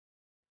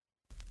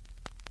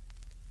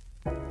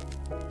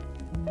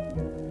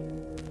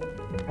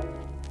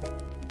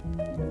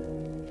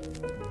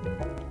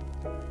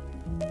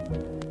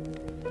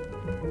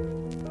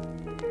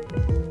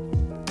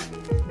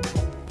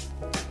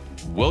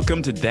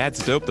Welcome to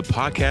That's Dope, the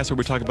podcast where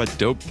we talk about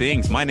dope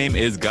things. My name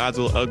is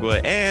Godzilla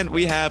Ugwa, and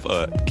we have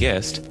a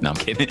guest. No, I'm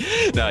kidding.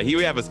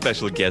 We have a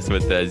special guest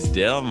with us,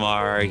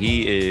 Delmar.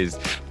 He is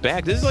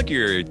back. This is like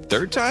your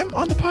third time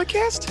on the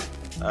podcast?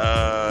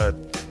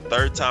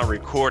 Third time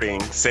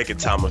recording, second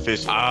time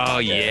officially. Oh,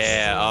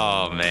 yeah.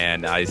 Oh, man.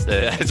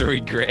 That's a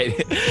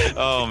regret.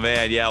 Oh,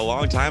 man. Yeah, a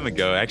long time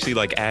ago. Actually,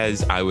 like,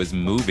 as I was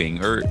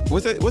moving. Or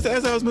was it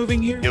as I was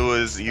moving here? It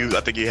was you. I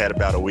think you had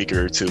about a week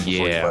or two before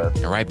you left.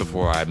 Right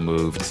before I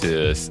moved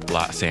to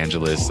Los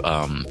Angeles,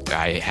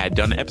 I had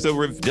done an episode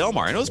with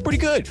Delmar, and it was pretty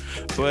good.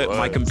 But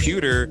my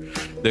computer,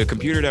 the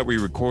computer that we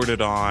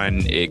recorded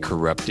on, it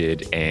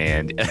corrupted,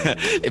 and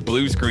it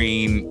blue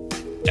screen.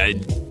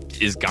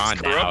 Is gone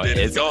now.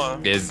 It's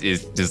gone. It's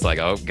just like,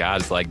 oh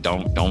God, it's like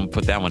don't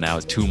put that one out.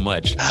 It's too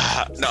much.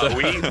 No,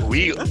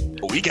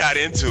 we got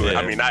into it. Yeah.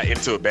 I mean, not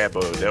into it bad,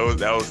 but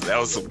that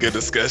was some good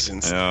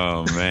discussions.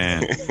 Oh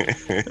man,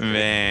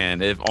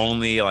 man, if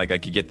only like I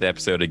could get the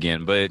episode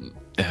again, but.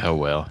 Oh,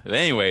 well.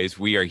 Anyways,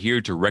 we are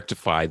here to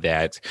rectify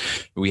that.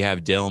 We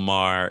have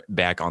Delmar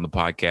back on the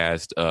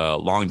podcast,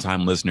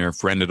 longtime listener,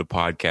 friend of the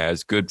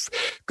podcast,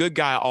 good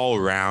guy all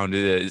around.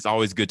 It's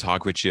always good to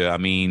talk with you. I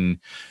mean,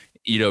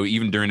 you know,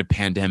 even during the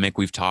pandemic,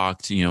 we've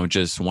talked, you know,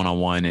 just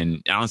one-on-one,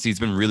 and honestly, it's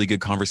been really good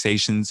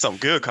conversations. Some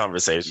good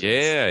conversations.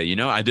 Yeah, you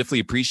know, I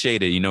definitely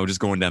appreciate it, you know, just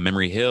going down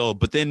memory hill.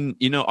 But then,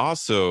 you know,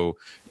 also,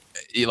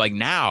 like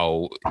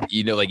now,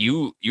 you know, like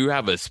you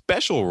have a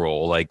special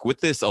role, like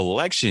with this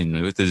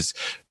election, with this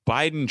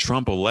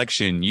Biden-Trump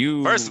election.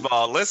 First of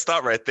all, let's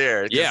stop right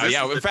there. Yeah.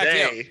 In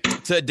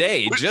fact,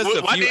 today, just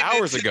a few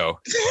hours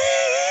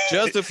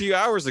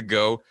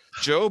ago,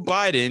 Joe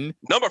Biden,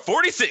 number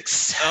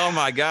 46. Oh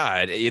my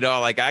God! You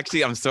know, like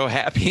actually, I'm so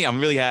happy. I'm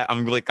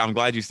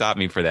glad you stopped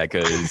me for that,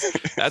 because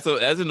that's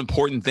an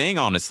important thing,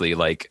 honestly.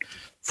 Like.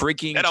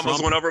 Freaking that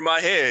almost went over my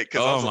head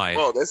because I was like,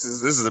 "Whoa, this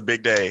is a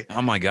big day."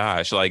 Oh my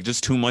gosh! Like,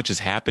 just too much is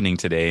happening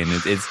today, and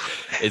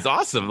it's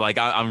awesome. Like,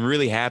 I'm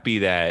really happy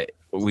that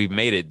we've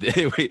made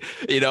it.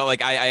 You know,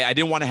 like I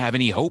didn't want to have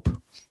any hope.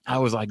 I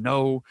was like,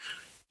 no,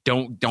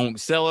 don't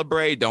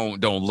celebrate.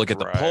 Don't look at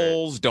the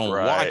polls. Don't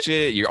watch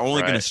it. You're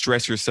only going to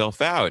stress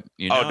yourself out.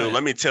 You know? Oh, dude,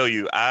 let me tell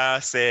you. I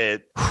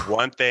said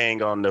one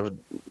thing on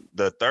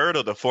the third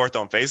or the fourth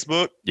on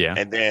Facebook. Yeah.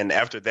 And then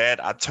after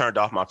that, I turned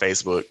off my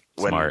Facebook.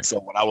 When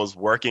I was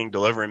working,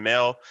 delivering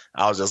mail,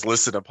 I was just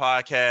listening to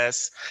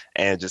podcasts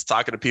and just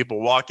talking to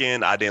people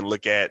walking. I didn't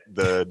look at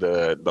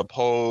the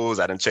polls.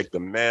 I didn't check the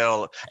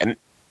mail. And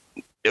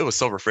it was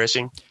so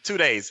refreshing. 2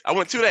 days. I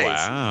went 2 days.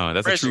 Wow.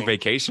 That's refreshing. A true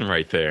vacation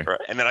right there.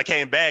 Right. And then I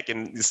came back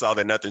and saw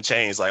that nothing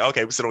changed. Like,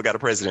 okay, we still don't got a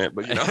president,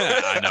 but you know.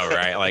 I know,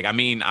 right? Like, I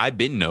mean, I've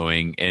been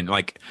knowing, and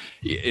like,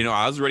 you know,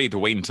 I was ready to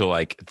wait until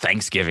like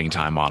Thanksgiving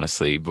time,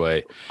 honestly,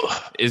 but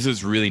this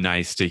is really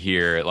nice to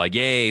hear. Like,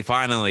 yay,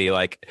 finally,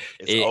 like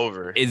it's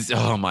over.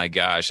 Oh my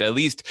gosh. At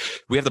least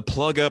we have to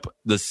plug up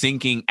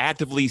the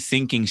actively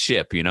sinking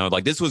ship, you know,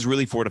 like this was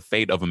really for the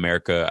fate of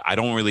America. I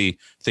don't really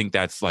think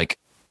that's like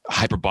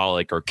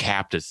hyperbolic or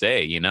cap to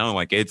say, you know,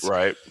 like it's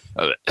right.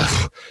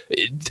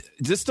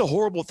 Just the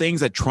horrible things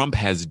that Trump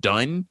has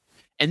done.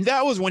 And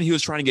that was when he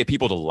was trying to get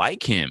people to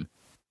like him,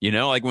 you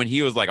know, like when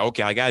he was like,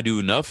 okay, I got to do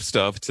enough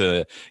stuff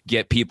to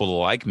get people to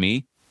like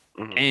me.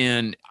 Mm-hmm.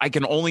 And I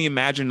can only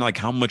imagine like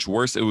how much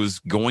worse it was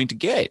going to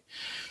get.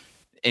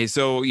 And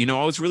so, you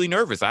know, I was really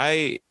nervous.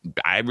 I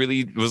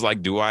really was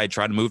like, do I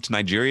try to move to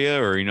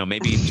Nigeria, or, you know,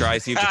 maybe try to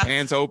see if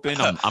Japan's open?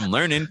 I'm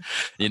learning,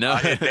 you know.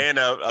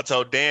 I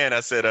told Dan,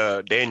 I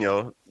said,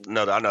 Daniel,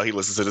 no, I know he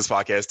listens to this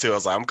podcast too. I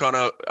was like, I'm going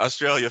to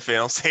Australia,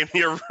 fam. Save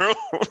me a room.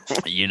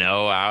 You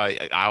know,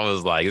 I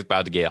was like, it's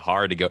about to get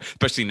hard to go,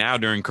 especially now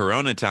during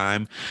Corona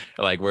time,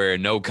 like where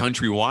no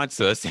country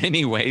wants us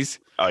anyways.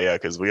 Oh, yeah,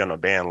 because we're on a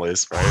ban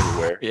list for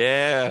everywhere.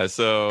 Yeah,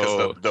 so...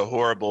 Because the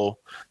horrible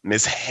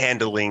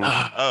mishandling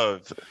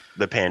of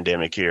the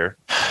pandemic here.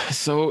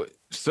 So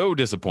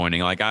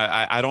disappointing. Like,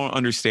 I don't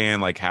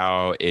understand, like,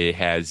 how it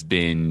has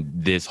been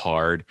this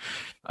hard.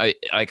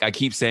 I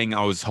keep saying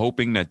I was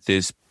hoping that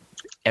this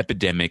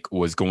epidemic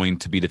was going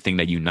to be the thing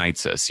that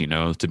unites us, you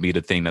know, to be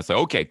the thing that's like,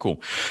 okay, cool.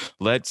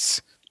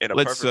 Let's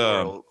perfect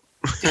world.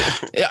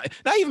 Yeah,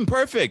 not even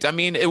perfect. I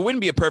mean, it wouldn't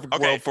be a perfect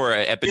world for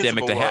an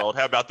epidemic to happen.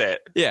 How about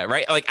that? Yeah,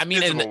 right. Like, I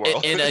mean,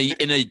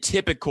 in a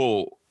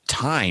typical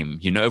time,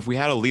 you know, if we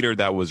had a leader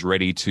that was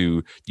ready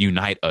to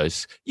unite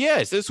us,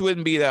 yes, this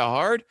wouldn't be that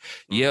hard.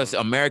 Yes,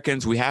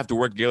 Americans, we have to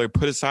work together,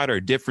 put aside our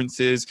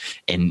differences,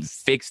 and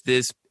fix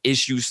this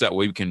issue so that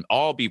we can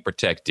all be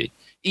protected.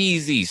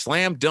 Easy,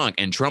 slam dunk.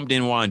 And Trump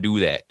didn't want to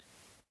do that.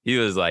 He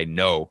was like,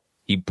 no.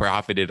 He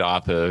profited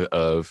off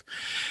of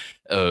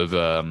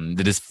the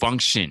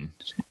dysfunction.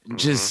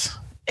 Just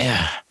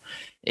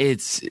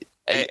it's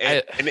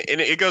and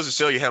it goes to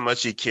show you how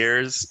much he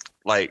cares.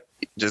 Like,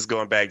 just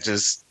going back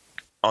just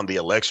on the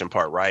election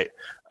part, right?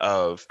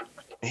 Of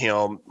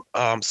him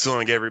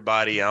suing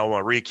everybody. I don't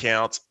want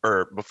recounts,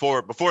 or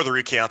before the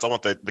recounts, I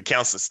want the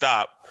counts to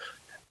stop.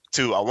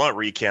 I want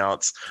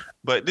recounts,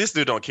 but this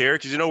dude don't care,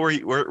 because you know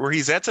where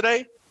he's at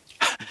today?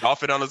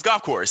 golfing on his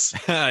golf course.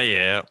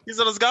 Yeah, he's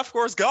on his golf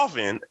course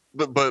golfing,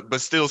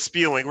 but still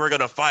spewing, "We're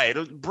gonna fight,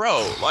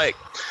 bro." Like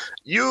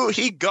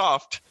he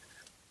golfed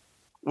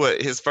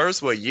his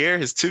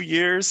 2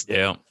 years?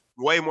 Yeah.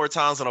 Way more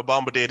times than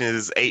Obama did in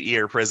his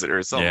 8-year president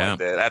or something like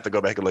that. I have to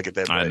go back and look at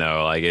that. I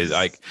know,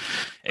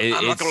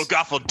 I'm not gonna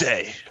golf all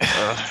day.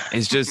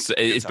 It's just,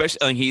 especially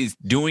like he's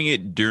doing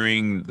it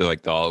during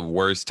the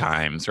worst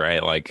times,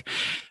 right? Like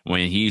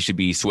when he should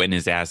be sweating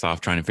his ass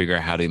off trying to figure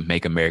out how to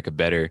make America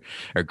better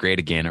or great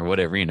again or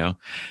whatever.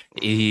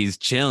 He's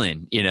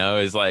chilling.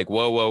 It's like,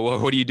 whoa,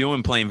 what are you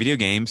doing playing video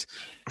games?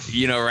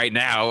 Right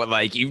now,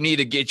 like you need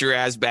to get your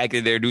ass back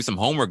in there, do some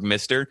homework,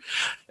 mister.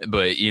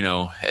 But you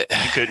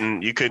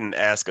couldn't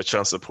ask a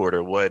Trump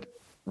supporter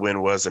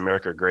when was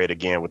America great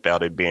again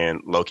without it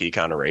being low key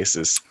kind of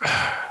racist.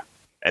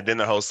 And then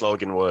the whole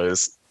slogan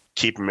was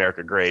 "Keep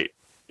America Great,"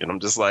 and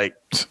I'm just like,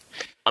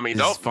 I mean,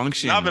 don't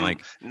function.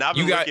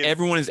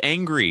 Everyone is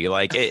angry.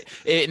 Like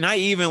it not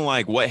even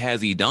like what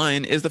has he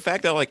done is the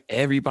fact that like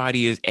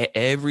everybody is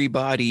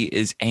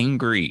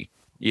angry.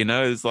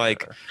 It's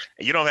like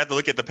you don't have to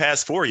look at the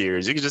past 4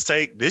 years. You can just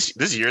take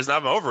this year's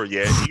not over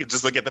yet. You can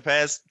just look at the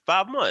past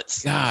 5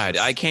 months. God,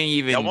 I can't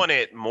even. I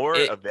wanted more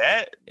of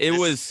that. It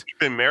was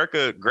keeping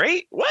America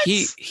great. What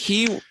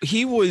he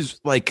was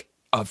like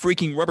a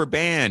freaking rubber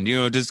band,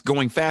 just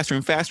going faster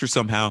and faster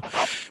somehow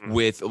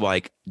with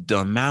like the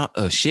amount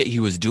of shit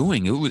he was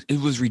doing. It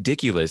was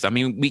ridiculous. I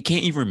mean, we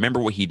can't even remember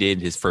what he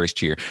did his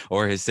first year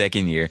or his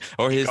second year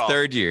or his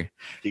third year.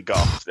 He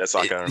golfed. That's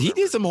all I can remember. He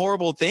did some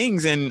horrible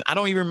things and I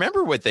don't even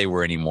remember what they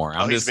were anymore.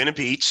 He's been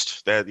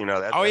impeached. That's one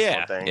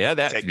thing. Yeah,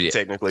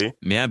 technically.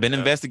 Yeah, been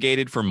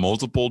investigated for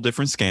multiple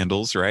different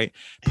scandals, right?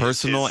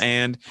 Personal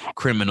and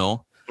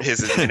criminal.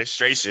 His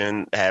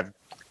administration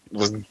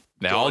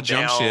They all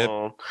jumped ship.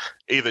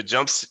 Either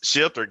jumped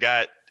ship or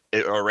got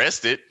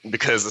arrested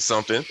because of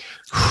something.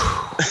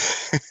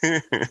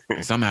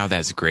 Somehow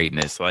that's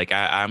greatness. Like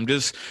I'm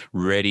just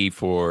ready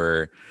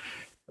for.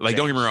 Like,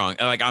 don't get me wrong.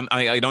 Like don't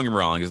get me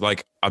wrong. It's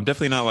like I'm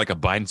definitely not like a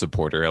Biden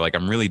supporter. Like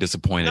I'm really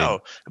disappointed.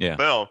 No, yeah.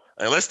 Well,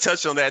 and let's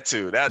touch on that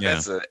too.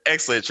 That's an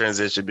excellent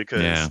transition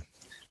because,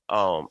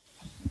 I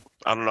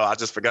don't know. I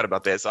just forgot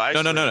about that.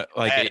 So no.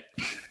 Like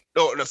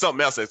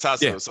something else that's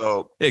awesome.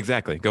 So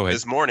exactly. Go ahead.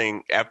 This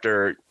morning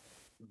after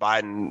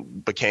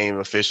Biden became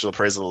official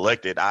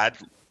president-elected, I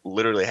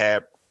literally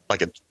had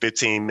like a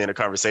 15-minute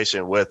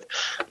conversation with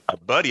a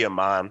buddy of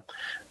mine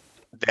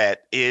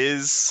that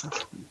was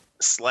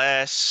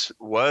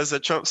a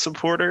Trump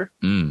supporter.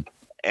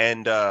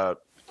 And but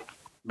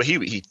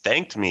he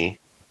thanked me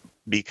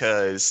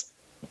because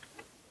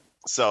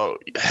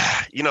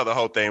the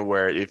whole thing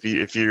where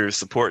if you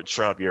support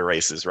Trump, you're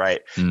racist,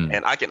 right?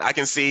 And I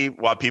can see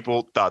why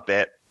people thought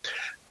that.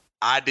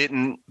 I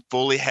didn't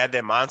fully have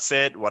that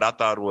mindset. What I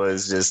thought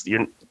was just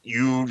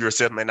you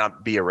yourself may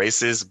not be a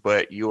racist,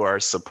 but you are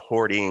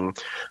supporting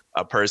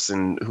a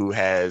person who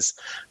has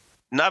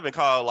not been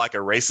called like a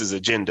racist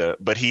agenda,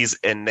 but he's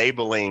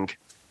enabling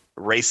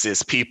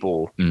racist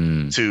people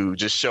to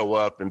just show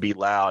up and be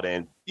loud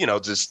and,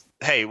 just,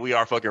 hey, we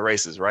are fucking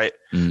racist, right?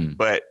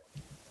 But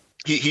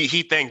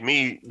he thanked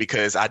me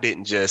because I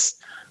didn't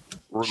just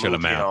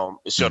remove him,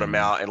 shut him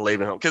out and leave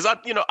him. Because I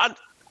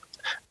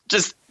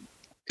just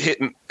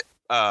hitting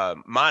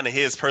mine and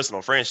his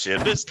personal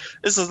friendship. This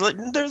is like,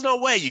 there's no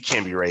way you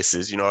can be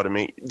racist. You know what I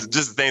mean?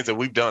 Just the things that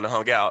we've done and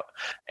hung out.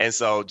 And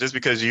so just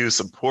because you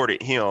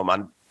supported him,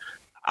 I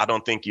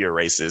don't think you're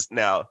racist.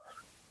 Now,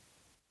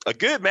 a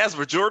good mass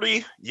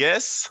majority,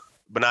 yes,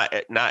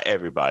 but not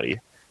everybody.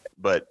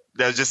 But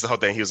that's just the whole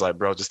thing. He was like,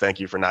 bro, just thank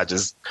you for not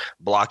just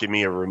blocking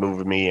me or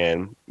removing me.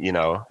 And,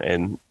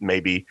 and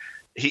maybe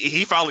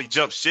he finally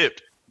jumped ship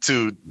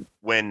to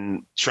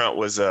when Trump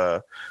was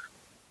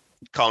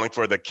calling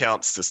for the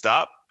counts to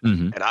stop.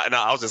 And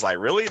I was just like,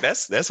 really?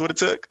 That's what it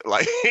took?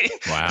 Like,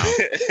 wow.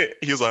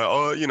 He was like,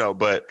 oh,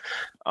 but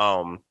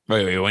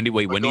when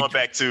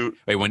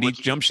did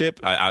he jump ship?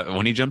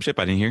 When he jumped ship,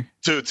 I didn't hear.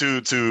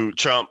 To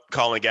Trump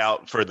calling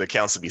out for the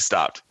counts to be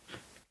stopped.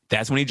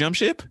 That's when he jumped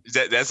ship?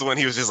 That's when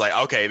he was just like,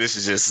 okay, this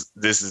is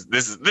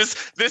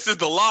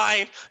the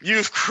line.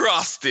 You've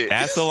crossed it.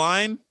 That's the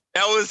line?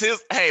 That was his.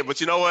 Hey,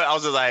 but you know what? I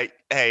was just like,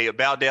 hey,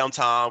 about damn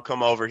time,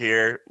 come over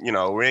here. We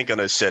ain't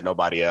gonna shut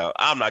nobody out.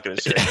 I'm not gonna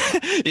shut. I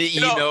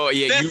think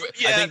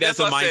that's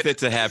a mindset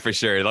to have for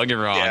sure. Don't get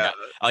me wrong. Yeah.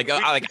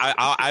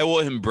 I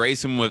will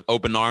embrace him with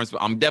open arms,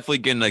 but I'm definitely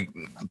gonna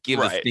give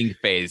a stink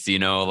face.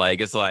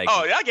 It's like,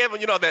 oh yeah, I gave him,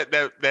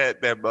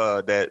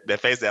 that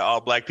face that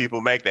all black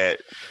people make. That.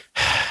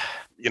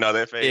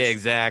 That face. Yeah,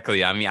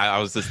 exactly. I mean, I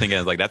was just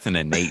thinking, like, that's an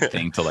innate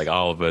thing to like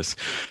all of us.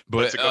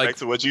 But to go back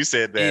to what you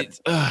said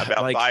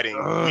about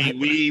fighting,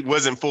 we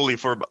wasn't fully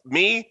for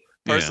me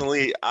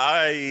personally.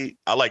 Yeah.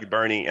 I like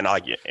Bernie and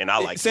I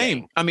like same.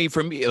 Yang. I mean,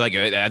 for me, like,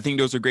 I think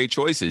those are great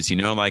choices.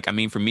 Like, I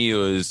mean, for me, it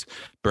was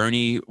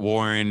Bernie,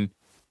 Warren,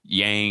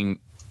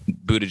 Yang,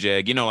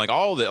 Buttigieg, you know, like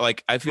all that.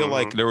 Like I feel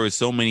like there was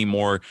so many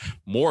more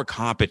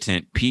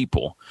competent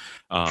people.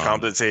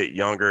 Competent,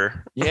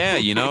 younger. Yeah,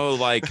 you know,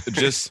 like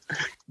just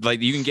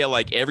like you can get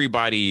like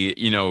everybody,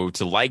 you know,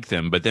 to like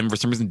them, but then for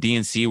some reason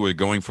DNC were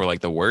going for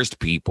like the worst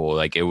people.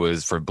 Like it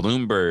was for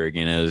Bloomberg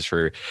and it was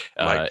for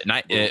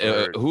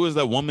who was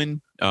that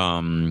woman?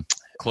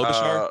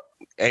 Klobuchar?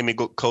 Amy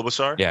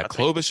Klobuchar. Yeah,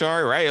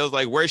 Klobuchar, right? It was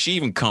like, where'd she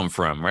even come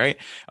from, right?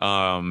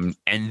 And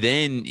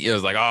then it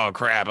was like, oh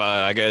crap,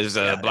 I guess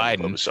Biden.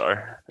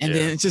 Klobuchar. And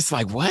then it's just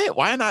like, what?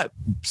 Why not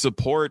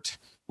support?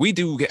 We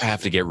do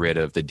have to get rid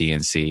of the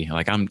DNC.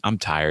 Like I'm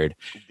tired.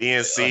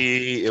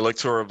 DNC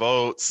electoral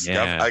votes.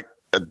 Yeah.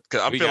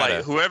 I feel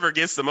like whoever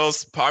gets the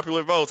most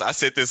popular votes. I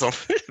said this on.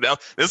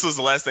 This was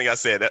the last thing I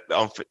said that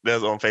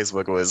was on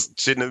Facebook was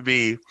shouldn't it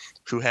be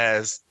who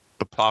has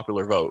the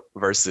popular vote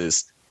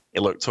versus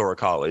electoral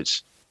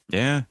college?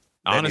 Yeah,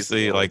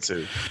 honestly, like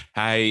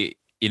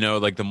you know,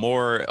 like the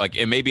more like,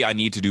 and maybe I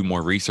need to do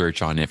more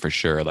research on it for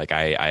sure. Like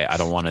I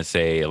don't want to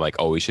say like,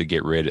 oh, we should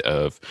get rid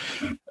of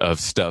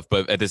stuff,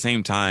 but at the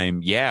same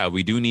time, yeah,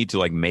 we do need to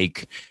like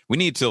we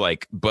need to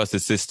like bust the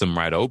system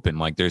right open.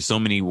 Like there's so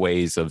many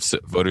ways of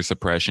voter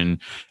suppression.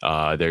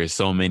 There's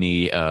so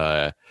many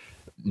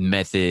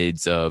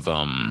methods of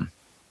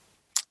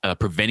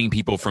preventing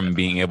people from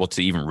being able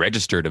to even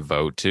register to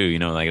vote too. You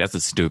know, like that's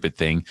a stupid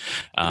thing.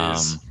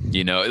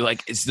 You know,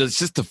 like it's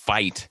just a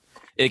fight.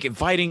 Like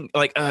fighting,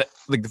 like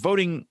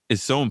voting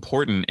is so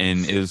important,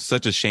 and it was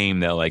such a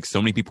shame that like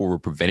so many people were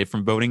prevented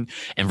from voting,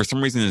 and for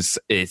some reason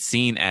it's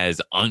seen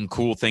as an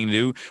uncool thing to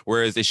do,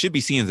 whereas it should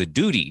be seen as a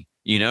duty.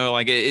 You know,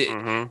 like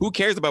who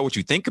cares about what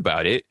you think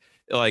about it?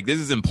 Like this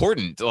is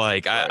important.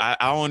 Like I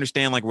don't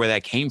understand like where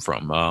that came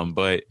from.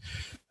 But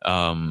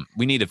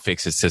we need to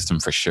fix the system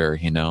for sure.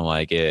 You know,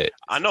 like it.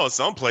 I know in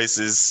some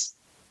places.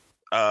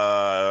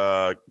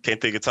 Can't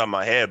think of the top of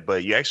my head,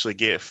 but you actually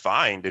get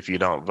fined if you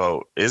don't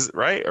vote. Is it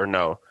right or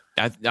no?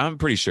 I'm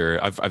pretty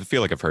sure. I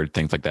feel like I've heard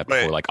things like that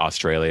before, like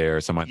Australia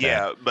or something like that.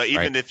 Yeah, but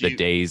even if the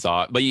days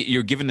off, but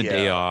you're given the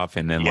day off,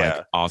 and then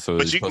like also.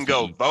 But you can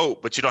go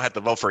vote, but you don't have to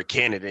vote for a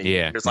candidate.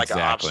 Yeah, there's like an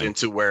option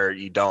to where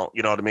you don't.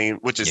 You know what I mean?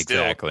 Which is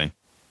still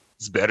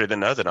it's better than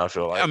nothing. I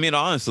feel like. I mean,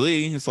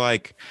 honestly, it's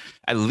like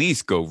at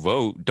least go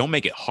vote. Don't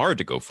make it hard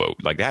to go vote.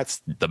 Like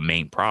that's the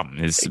main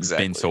problem. It's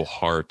been so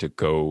hard to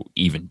go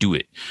even do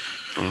it.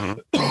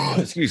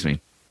 Excuse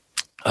me.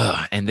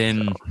 And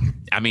then,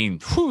 I mean,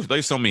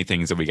 there's so many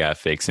things that we got to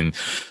fix. And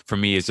for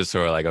me, it's just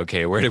sort of like,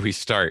 okay, where do we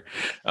start?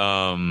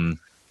 I'm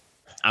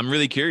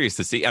really curious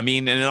to see. I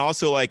mean, and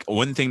also like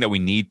one thing that we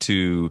need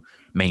to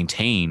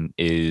maintain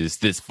is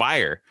this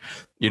fire.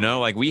 You know,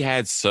 like we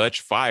had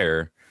such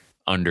fire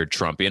under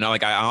Trump, you know,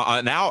 like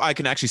I now I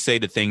can actually say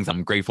the things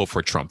I'm grateful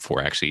for Trump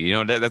for. Actually, you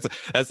know, that's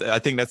I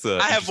think that's a.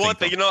 I have one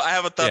thing. You know, I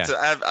have a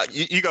thought.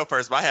 You go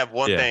first. But I have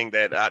one thing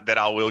that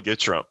I will give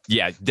Trump.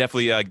 Yeah,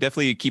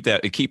 definitely keep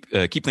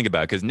thinking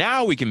about it, because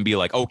now we can be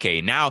like,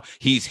 okay, now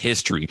he's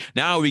history.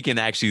 Now we can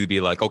actually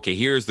be like, okay,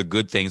 here's the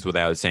good things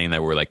without saying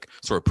that we're like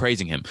sort of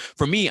praising him.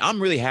 For me,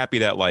 I'm really happy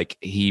that like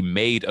he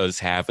made us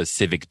have a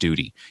civic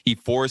duty. He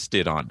forced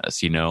it on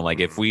us. You know, like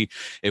if we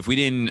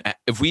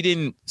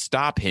didn't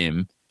stop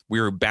him, we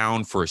were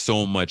bound for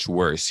so much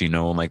worse, you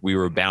know, like we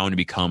were bound to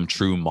become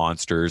true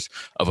monsters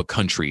of a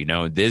country. You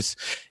know, this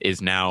is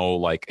now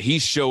like he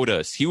showed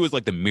us, he was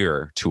like the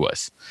mirror to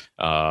us.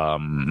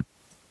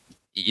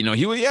 You know,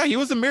 he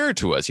was a mirror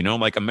to us, you know,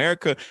 like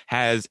America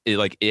has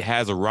it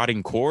has a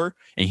rotting core,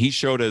 and he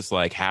showed us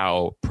like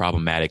how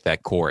problematic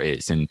that core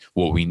is and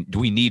what we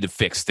need to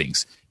fix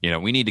things. You know,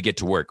 we need to get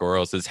to work or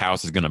else this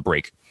house is going to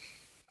break.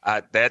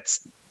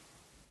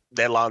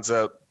 That lines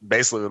up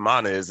basically with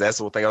mine. That's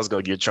the one thing I was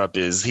going to give Trump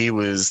is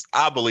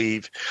I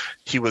believe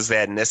he was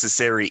that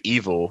necessary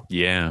evil.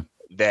 Yeah.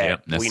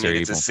 That we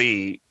needed to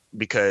see,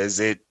 because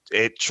it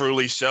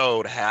truly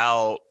showed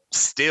how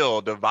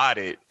still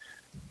divided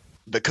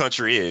the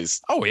country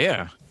is. Oh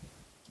yeah.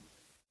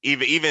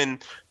 Even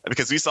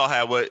because we saw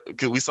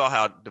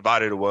how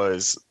divided it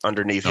was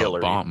underneath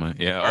Hillary. Obama.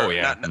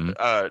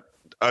 Yeah.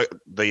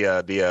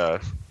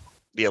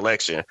 The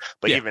election,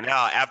 but even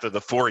now, after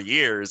the 4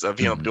 years of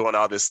him doing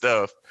all this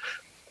stuff,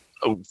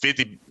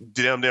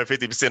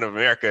 50% of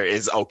America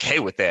is okay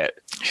with that.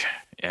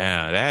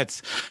 Yeah,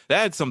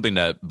 that's something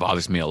that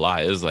bothers me a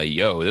lot. It's like,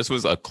 yo, this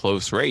was a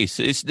close race.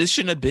 This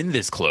shouldn't have been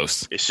this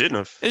close. It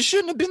shouldn't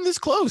have been this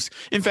close.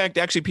 In fact,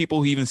 actually, people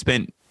who even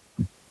spent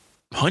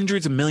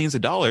hundreds of millions of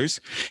dollars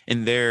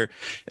in their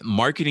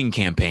marketing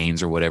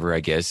campaigns or whatever, I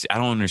guess. I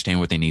don't understand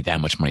what they need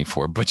that much money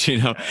for, but you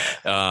know,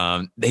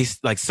 they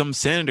like some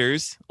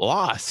senators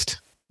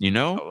lost, you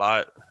know, a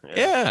lot.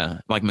 Yeah.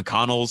 Like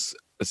McConnell's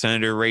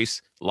senator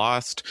race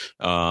lost.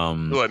 Mitch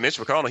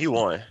McConnell, he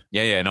won.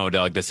 Yeah. No,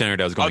 like the senator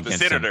that was going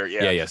against him.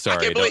 Yeah. Sorry.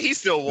 I can't believe he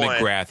still won.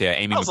 McGrath. Yeah.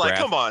 Amy McGrath. I was like,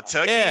 come on,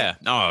 Tucky. Yeah.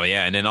 Oh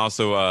yeah. And then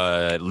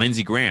also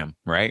Lindsey Graham,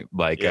 right?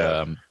 Like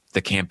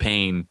the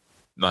campaign.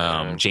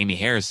 Jamie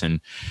Harrison,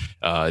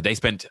 they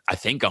spent, I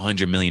think,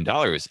 $100 million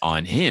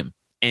on him,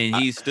 and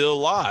he still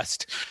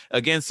lost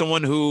against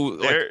someone who,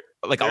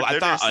 I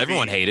thought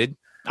everyone hated.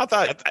 I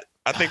thought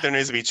I think there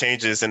needs to be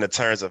changes in the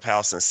terms of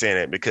House and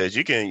Senate, because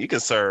you can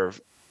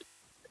serve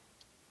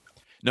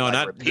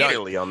not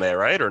repeatedly on there,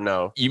 right? Or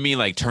no? You mean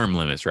like term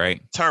limits,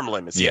 right? Term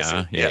limits,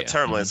 yeah, yes.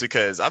 Term limits,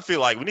 because I feel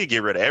like we need to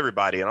get rid of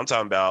everybody, and I'm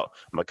talking about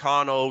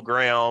McConnell,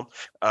 Graham,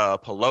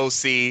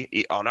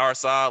 Pelosi on our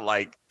side.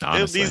 Like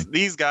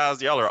these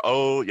guys, y'all are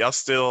old. Y'all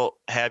still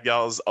have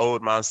y'all's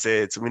old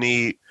mindsets. We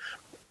need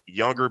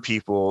younger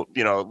people.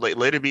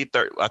 Let it be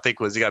 30. I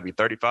think it got to be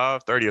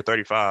 35, 30 or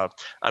 35.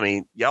 I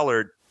mean, y'all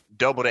are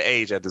double the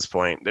age at this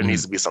point. There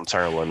needs to be some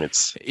term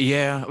limits.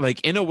 Yeah,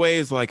 like in a way,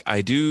 it's like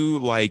I do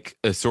like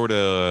a sort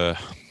of.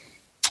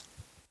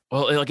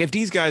 Well, like if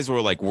these guys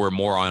were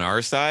more on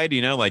our side,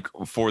 like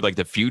for like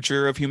the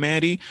future of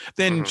humanity,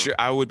 then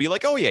I would be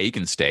like, oh yeah, you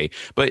can stay.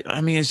 But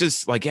I mean, it's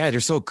just like, yeah,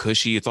 they're so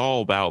cushy. It's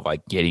all about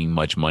like getting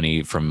much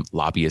money from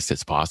lobbyists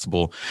as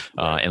possible,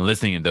 and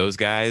listening to those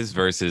guys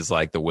versus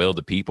like the will of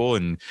the people,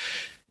 and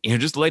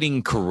just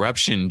letting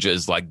corruption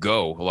just like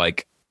go.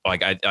 Like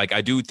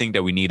I do think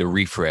that we need a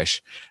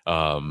refresh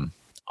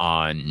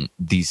on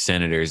these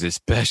senators,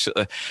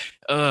 especially.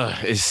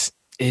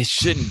 It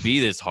shouldn't be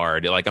this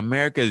hard. Like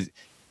America.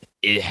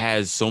 It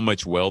has so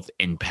much wealth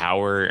and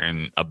power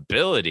and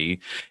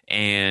ability,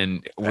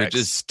 and we're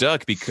just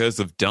stuck because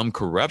of dumb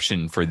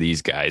corruption for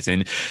these guys.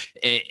 And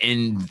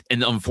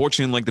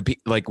unfortunately,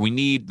 like we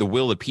need the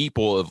will of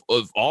people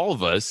of all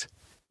of us,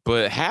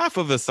 but half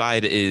of the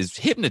side is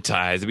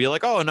hypnotized to be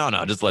like, oh no,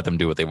 just let them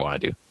do what they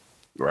want to do.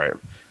 Right.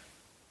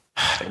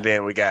 And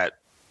then we got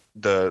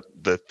the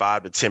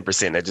 5 to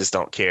 10% that just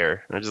don't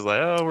care. They're just like,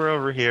 oh, we're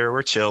over here,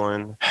 we're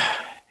chilling.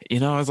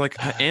 I was like,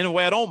 in a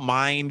way, I don't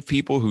mind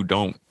people who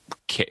don't.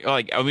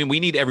 Like, I mean, we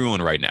need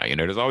everyone right now.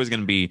 There's always going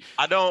to be.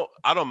 I don't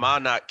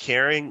mind not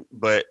caring,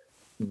 but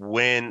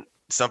when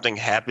something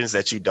happens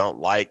that you don't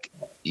like,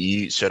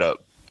 you shut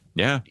up.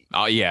 Yeah.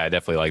 Oh, yeah,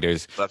 definitely. Like,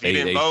 there's. So if you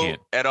didn't vote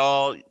at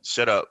all,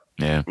 shut up.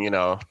 Yeah.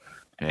 Yeah.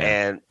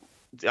 And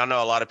I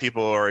know a lot of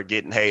people are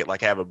getting hate.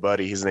 Like, I have a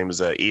buddy, his name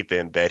is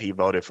Ethan, that he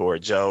voted for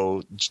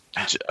Joe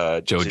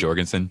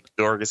Jorgensen.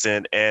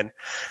 And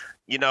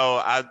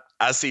I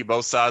see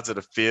both sides of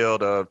the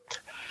field of.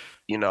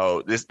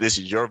 This is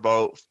your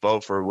vote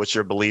for what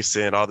your beliefs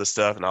in, all this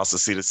stuff, and also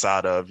see the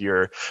side of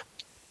they're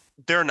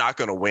not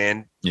going to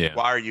win. Yeah.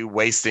 Why are you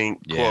wasting,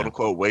 quote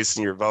unquote,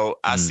 wasting your vote?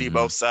 I see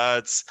both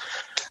sides.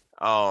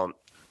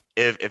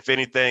 If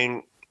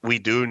anything, we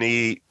do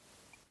need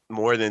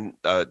more than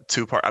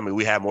two parties. I mean,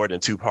 we have more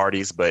than two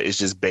parties, but it's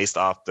just based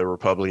off the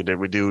Republican that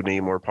we do need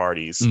more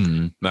parties.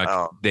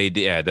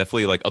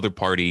 Definitely. Like other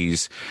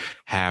parties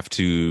have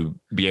to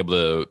be able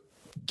to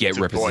get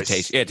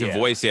representation.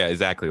 Voice. Yeah,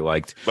 exactly.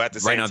 Like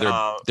right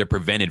now they're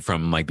prevented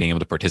from like being able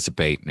to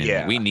participate.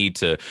 And we need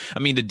to. I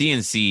mean, the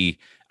DNC.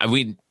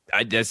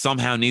 That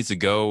somehow needs to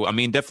go. I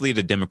mean, definitely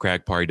the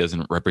Democratic Party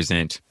doesn't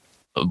represent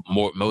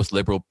most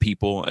liberal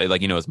people.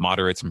 Like as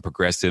moderates and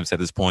progressives at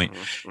this point.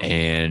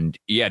 And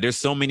there's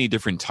so many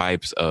different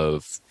types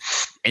of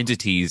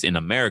entities in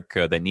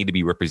America that need to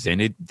be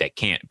represented that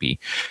can't be.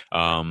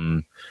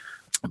 But.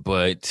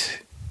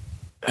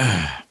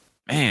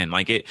 Man,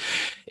 like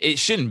it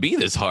shouldn't be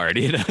this hard,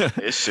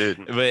 It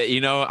shouldn't. But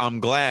I'm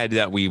glad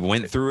that we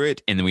went through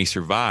it and we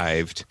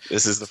survived.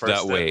 This is the first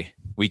step. That way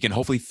we can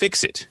hopefully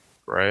fix it.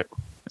 Right.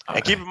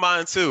 And keep in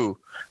mind too,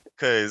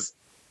 because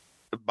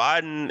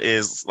Biden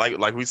is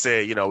like we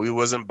said, we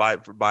wasn't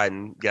for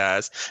Biden,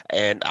 guys,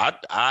 and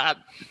I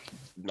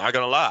not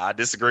gonna lie, I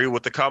disagree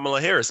with the Kamala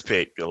Harris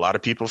pick. A lot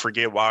of people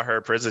forget why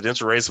her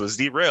presidential race was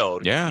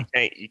derailed. Yeah,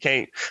 you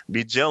can't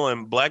be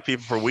jailing black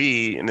people for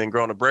weed and then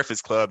go on a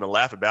Breakfast Club and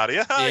laugh about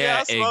it.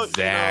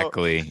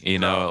 Exactly.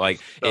 Like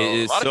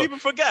a lot of people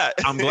forgot.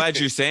 I'm glad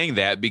you're saying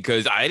that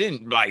because I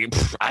didn't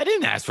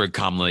ask for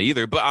Kamala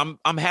either, but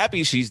I'm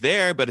happy she's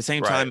there. But at the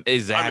same time,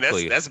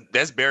 exactly. I mean,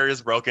 that's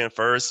barriers broken.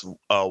 First,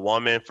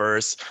 woman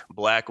first,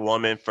 black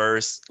woman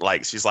first.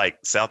 Like she's like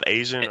South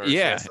Asian. Or she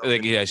has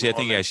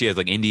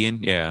like Indian.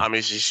 Yeah. I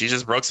mean, she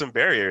just broke some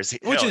barriers.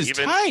 Which is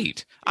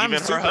tight. Even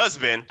her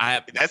husband,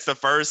 that's the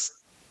first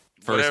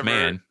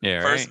man. Yeah,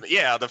 right?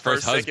 The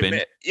first husband.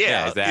 Man.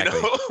 Yeah, exactly.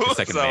 The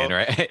second man,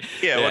 right?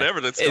 Yeah, whatever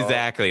that's called.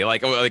 Exactly.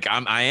 Like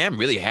I am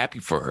really happy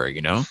for her,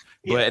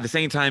 But at the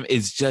same time,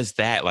 it's just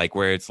that, like,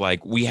 where it's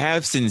like we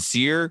have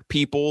sincere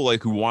people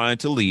like who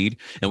wanted to lead,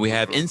 and we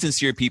have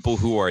insincere people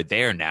who are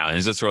there now. And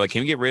it's just sort of like,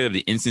 can we get rid of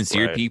the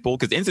insincere people?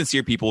 Because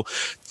insincere people,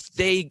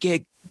 they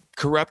get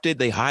corrupted,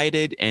 they hide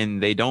it,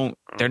 and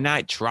they're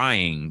not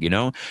trying,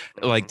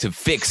 like to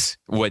fix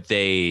what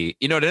they're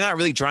not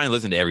really trying to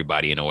listen to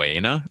everybody in a way,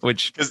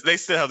 which because they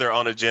still have their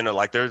own agenda.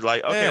 Like they're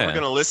like, okay, we're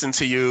going to listen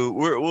to you.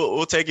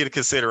 We'll take you into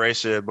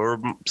consideration, but we're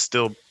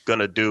still going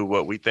to do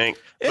what we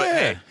think. But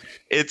hey,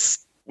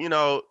 it's,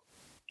 like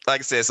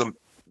I said,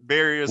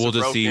 barriers. We'll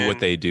just see what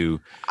they do.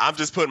 I'm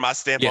just putting my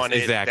stamp on it.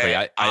 Exactly.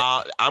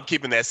 I'm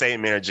keeping that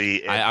same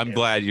energy. I'm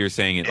glad you're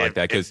saying it like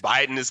that, because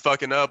Biden is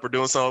fucking up or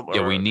doing something.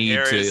 Yeah, we need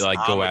Harris, to like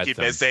go at keep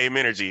them. that same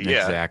energy.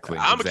 Yeah, exactly.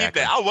 I'm gonna keep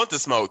that. I want the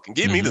smoke.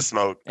 Give me the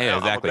smoke. Yeah,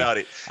 exactly. I'm about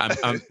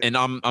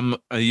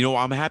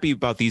it. I'm happy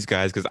about these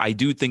guys, because I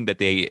do think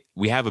that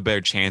we have a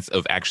better chance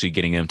of actually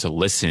getting them to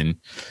listen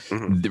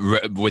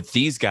with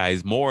these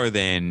guys more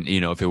than,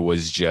 if it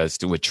was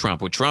just with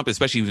Trump. With Trump,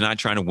 especially if he's not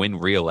trying to win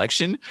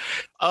re-election,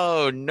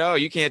 oh no,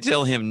 you can't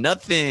tell him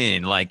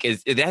nothing. Like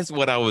that's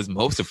what I was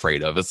most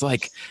afraid of. It's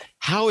like,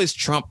 how is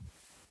Trump,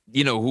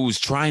 who's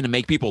trying to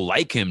make people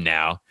like him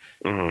now,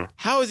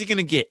 how is he going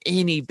to get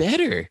any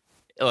better?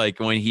 Like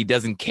when he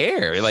doesn't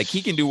care, like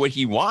he can do what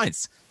he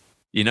wants,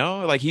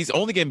 like he's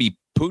only going to be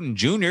Putin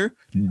Jr.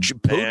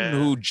 Putin,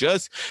 who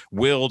just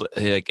willed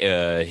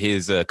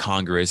his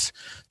Congress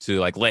to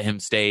like let him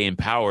stay in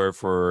power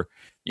for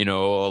a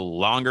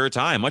longer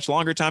time, much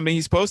longer time than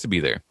he's supposed to be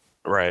there.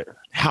 Right.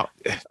 How?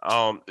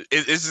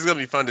 It's just gonna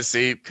be fun to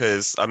see,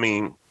 because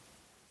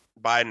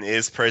Biden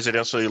is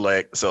presidentially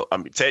elect, so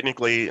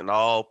technically, in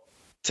all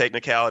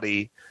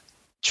technicality,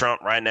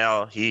 Trump right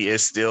now, he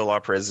is still our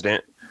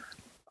president.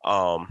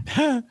 Just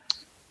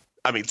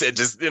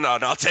in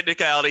all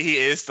technicality, he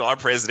is still our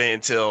president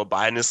until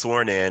Biden is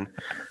sworn in.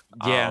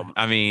 Yeah,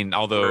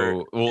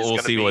 although we'll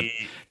see what.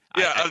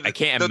 Yeah, I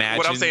can't imagine.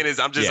 What I'm saying is,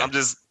 I'm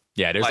just.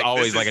 Yeah, there's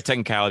always like a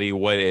technicality.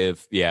 What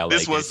if? Yeah,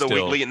 this was the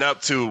week leading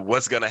up to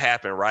what's going to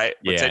happen, right?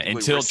 But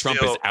until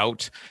Trump is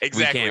out,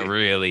 exactly. We can't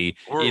really.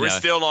 We're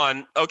still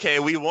on. Okay,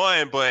 we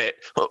won, but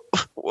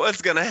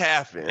what's going to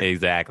happen?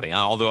 Exactly.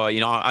 Although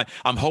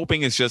I'm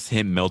hoping it's just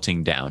him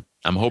melting down.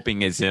 I'm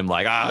hoping it's him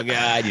like, oh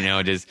God,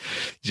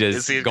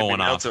 just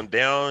going off. Melt him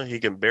down. He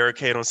can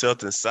barricade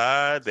himself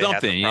inside. They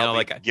something,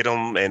 get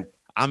him and.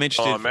 I'm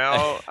interested.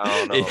 Out.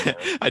 I don't know.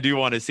 I do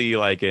want to see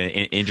like an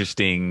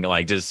interesting,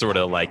 like just sort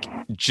of like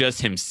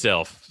just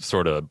himself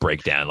sort of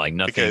breakdown, like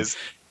nothing.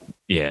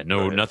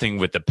 Nothing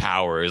with the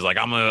power. Is like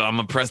I'm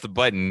gonna press the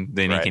button.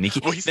 Then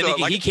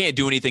he can't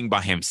do anything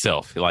by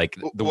himself. Like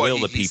the will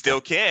of the people. He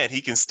still can. He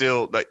can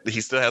still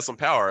he still has some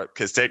power,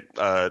 because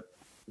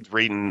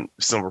reading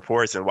some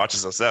reports and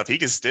watching some stuff, he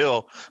can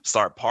still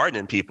start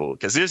pardoning people.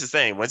 Because here's the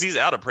thing: once he's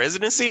out of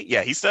presidency,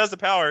 he still has the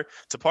power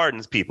to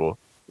pardon people.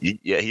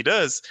 He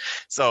does.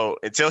 So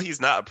until he's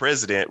not a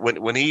president,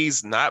 when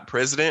he's not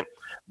president,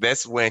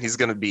 that's when he's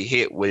going to be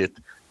hit with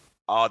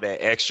all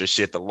that extra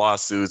shit, the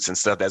lawsuits and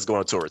stuff that's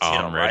going towards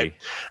him, right?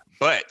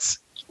 But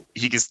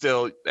he can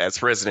still, as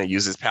president,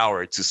 use his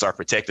power to start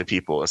protecting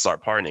people and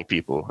start pardoning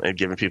people and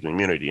giving people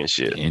immunity and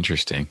shit.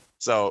 Interesting.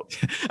 So,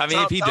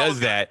 if he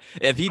does that,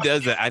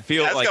 I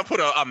feel like gonna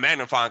put a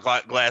magnifying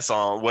glass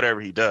on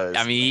whatever he does.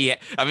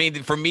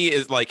 For me,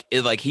 it's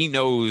like he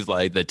knows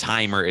like the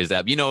timer is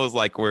up. It's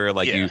like where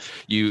like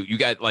you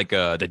got like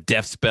the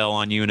death spell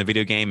on you in a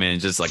video game, and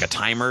it's just like a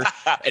timer,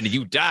 and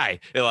you die.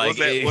 Like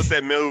what's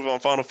that move on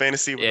Final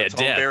Fantasy? Where the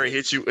Berry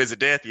hits you? Is it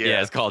death? Yeah,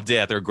 it's called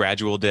death or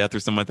gradual death or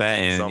something like that.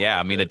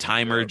 And the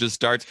timer just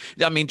starts.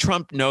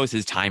 Trump knows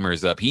his timer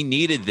is up. He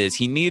needed this.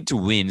 He needed to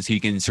win so he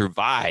can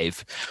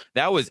survive.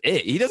 That was it.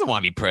 He doesn't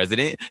want to be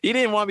president. He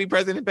didn't want to be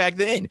president back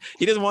then.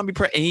 He doesn't want to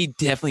be and he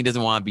definitely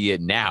doesn't want to be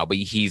it now. But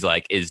he's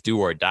like, is do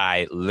or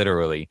die,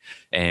 literally.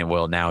 And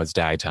now it's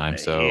die time.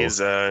 So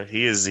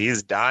he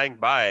is dying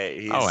by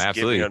it. He's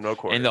absolutely. No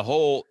quarter. And the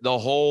whole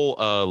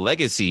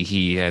legacy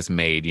he has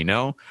made, is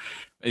you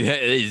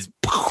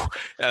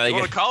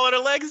want to call it a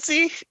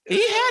legacy?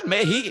 He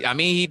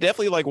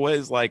definitely like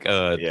was like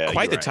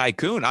quite the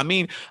tycoon. I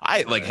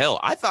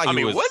thought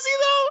he was. Was he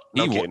though?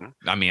 No kidding.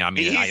 I know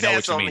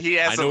what you mean. He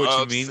has some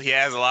ups. He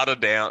has a lot of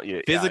down.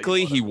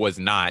 Physically, he was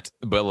not,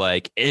 but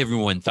like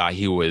everyone thought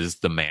he was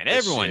the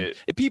man.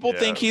 People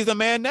think he's the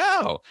man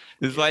now.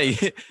 It's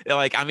like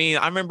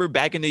I remember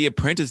back in the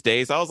Apprentice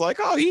days, I was like,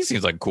 oh, he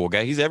seems like a cool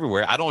guy. He's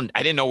everywhere. I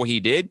didn't know what he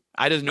did.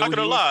 I just knew. Not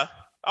gonna lie.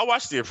 I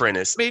watched The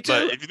Apprentice. Me too.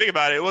 But if you think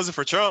about it, it wasn't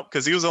for Trump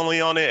because he was only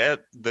on it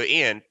at the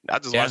end. I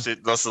just watched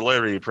it, The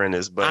Celebrity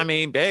Apprentice. But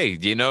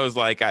it's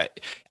like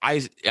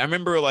I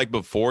remember like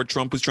before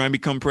Trump was trying to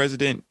become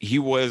president, he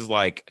was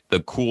like the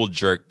cool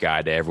jerk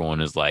guy that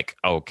everyone is like,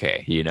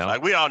 okay,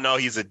 like we all know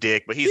he's a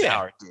dick, but he's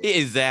our dick.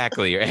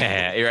 Exactly.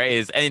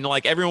 Right. And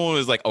like everyone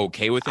was like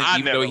okay with him,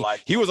 even though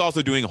he was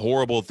also doing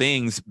horrible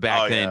things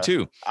back then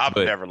too. I've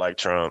never liked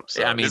Trump.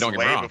 So don't get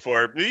me wrong.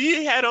 Before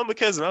he had him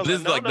because I was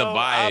this like, is like the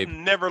vibe. I've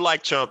never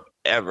liked Trump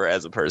ever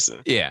as a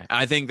person. Yeah,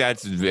 I think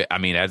that's the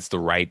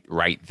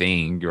right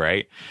thing,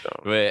 right? No.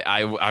 But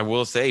I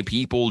will say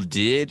people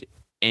did,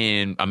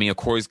 and of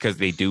course because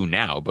they do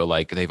now, but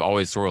like they've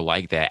always sort of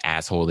liked that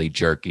assholey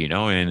jerk,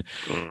 and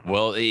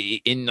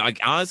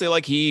honestly,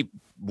 like he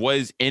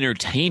was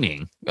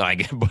entertaining,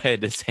 like, but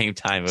at the same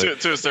time,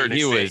 to a certain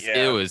extent,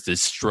 it was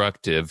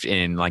destructive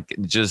and like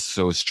just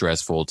so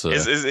stressful to.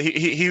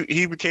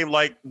 He became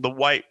like the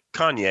white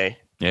Kanye.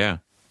 Yeah.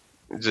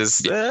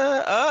 Just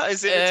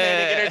it's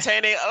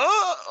entertaining.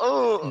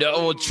 oh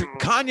No,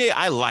 Kanye,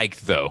 I like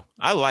though.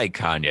 I like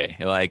Kanye.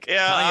 Like,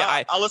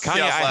 yeah, I listened to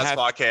y'all's last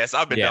podcast.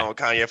 I've been down with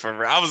Kanye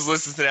forever. I was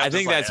listening to that. I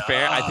think that's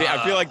fair.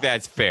 I feel like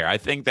that's fair. I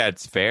think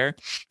that's fair.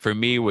 For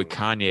me, with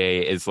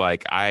Kanye, is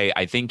like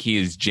I think he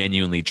is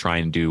genuinely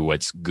trying to do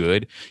what's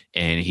good,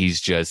 and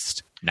he's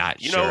just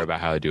not sure about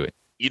how to do it.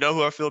 You know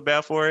who I feel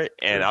bad for it,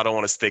 and I don't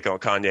want to stick on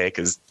Kanye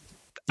because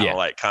I don't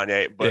like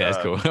Kanye. But that's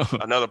cool.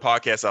 Another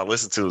podcast I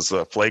listened to is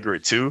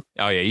Flagrant 2.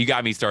 Oh yeah, you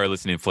got me started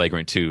listening to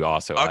Flagrant 2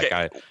 also. Okay.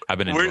 Like, I've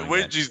been enjoying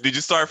where did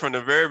you start from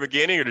the very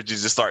beginning, or did you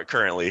just start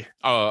currently?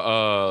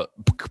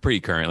 Pretty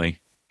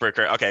currently.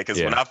 Okay,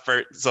 because when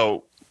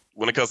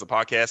it comes to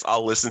podcasts,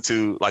 I'll listen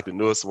to like the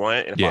newest one,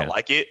 and if I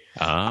like it,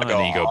 and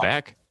then you go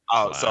back.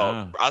 Oh,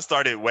 so I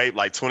started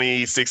like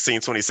 2016,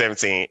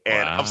 2017,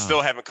 and I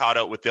still haven't caught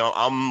up with them.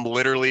 I'm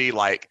literally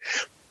like,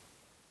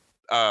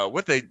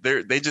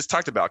 they just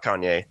talked about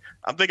Kanye.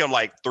 I think I'm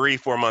like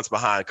 3-4 months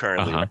behind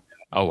currently. Uh-huh.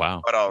 Oh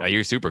wow! But,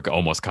 you're super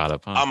almost caught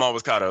up. Huh? I'm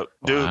almost caught up,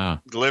 dude. Wow.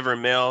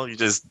 Delivering mail, you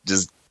just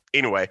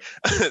anyway.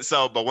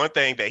 So, but one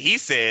thing that he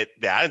said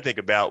that I didn't think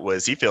about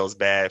was he feels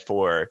bad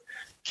for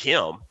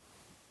Kim.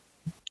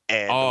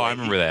 And I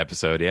remember that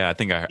episode. Yeah, I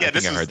think I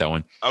heard that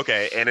one.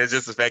 Okay, and it's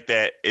just the fact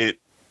that it.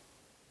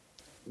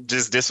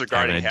 Just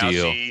disregarding how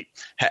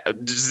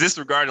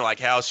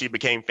she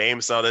became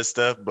famous and all this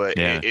stuff, but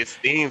it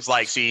seems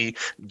like she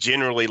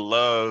generally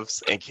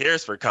loves and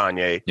cares for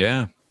Kanye.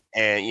 Yeah,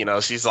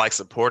 and she's like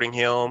supporting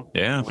him.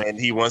 Yeah, when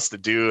he wants to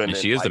do, and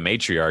she is the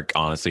matriarch,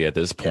 honestly, at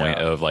this point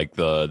of like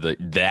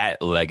that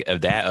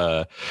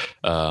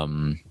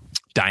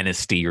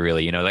dynasty.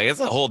 Really, like it's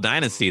a whole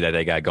dynasty that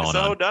they got going on. It's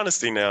a whole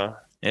dynasty now.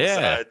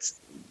 Yeah, it's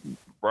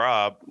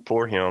Rob,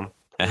 poor him.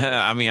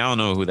 I mean, I don't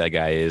know who that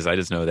guy is. I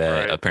just know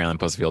that apparently I'm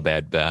supposed to feel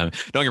bad. But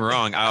don't get me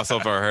wrong. I also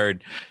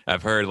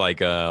I've heard like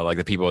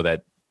the people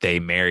that they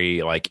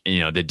marry, like,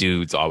 the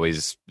dudes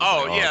always.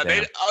 Oh, like, yeah.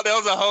 There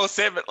was a whole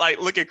segment.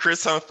 Like, look at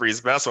Chris Humphries,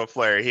 basketball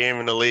player. He ain't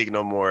in the league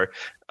no more.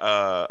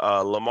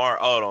 Lamar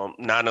Odom,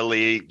 not in the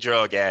league,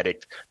 drug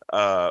addict.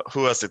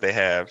 Who else did they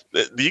have?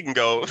 You can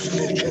go.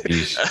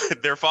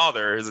 Their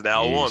father is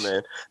now a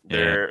woman.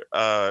 They're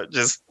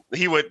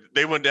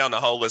they went down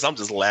the whole list. I'm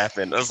just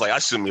laughing. I was like, I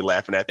shouldn't be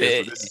laughing at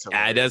this.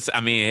 Hey, it's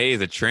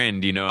a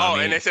trend,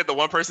 and they said the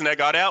one person that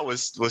got out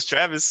was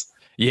Travis.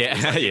 Yeah,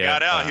 he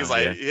got out. He was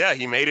like,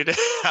 he made it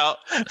out.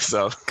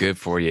 So good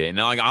for you. And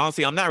like,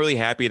 honestly, I'm not really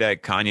happy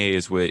that Kanye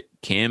is with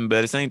Kim, but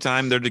at the same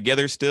time, they're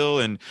together still,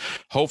 and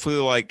hopefully,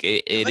 like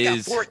it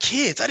is. Got 4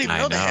 kids. I didn't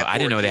know they had 4 I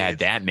didn't know they had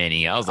that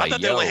many. I was like,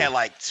 they only had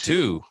like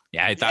 2.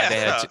 Yeah, I thought they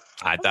had.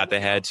 I thought they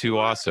had 2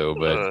 also,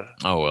 but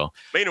oh well.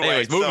 But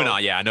anyways, moving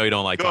on. Yeah, I know you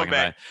don't like talking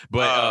about it,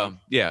 but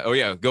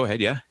go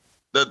ahead. Yeah.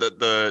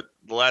 The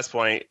last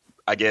point,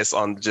 I guess,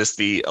 on just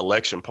the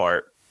election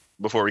part.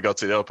 Before we go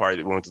to the other part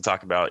that we want to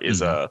talk about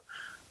is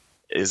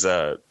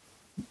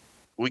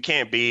we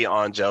can't be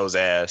on Joe's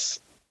ass,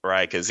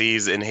 right? Because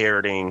he's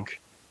inheriting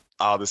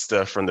all the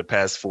stuff from the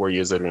past 4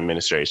 years of the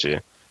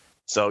administration.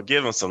 So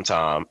give him some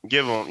time.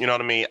 Give him, you know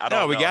what I mean?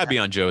 We gotta be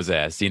on Joe's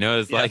ass.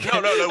 It's like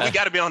no, we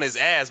gotta be on his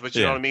ass. But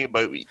you know what I mean?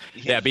 But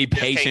be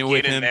patient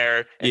with him.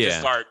 There and just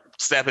start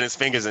snapping his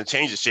fingers and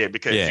change the shit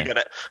because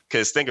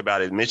because think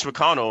about it, Mitch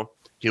McConnell,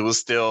 he was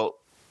still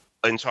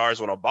in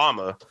charge when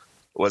Obama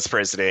was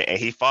president, and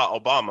he fought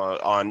Obama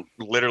on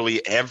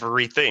literally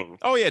everything.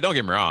 Oh yeah, don't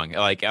get me wrong.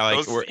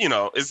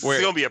 It's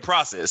gonna be a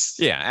process.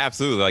 Yeah,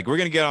 absolutely. Like, we're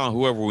gonna get on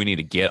whoever we need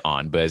to get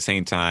on, but at the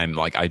same time,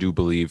 like, I do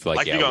believe, you're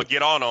gonna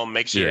get on,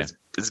 make sure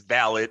it's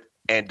valid,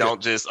 and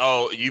don't just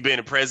you've been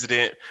a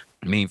president.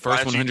 I mean,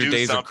 first 100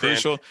 days are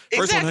crucial.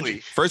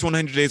 Exactly. First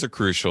 100 days are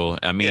crucial.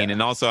 I mean,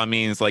 and also, I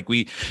mean, it's like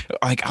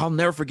I'll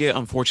never forget,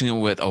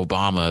 unfortunately, with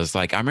Obama, it's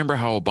like, I remember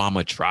how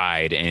Obama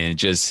tried, and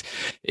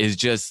it's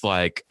just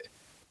like,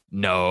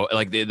 no,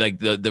 like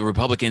the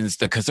Republicans,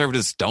 the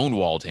conservatives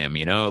stonewalled him,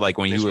 like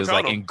when he was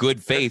like in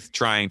good faith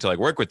trying to like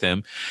work with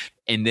them.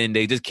 And then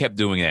they just kept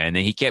doing that. And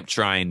then he kept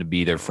trying to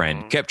be their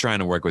friend, kept trying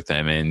to work with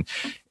them. And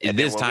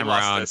this time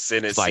around,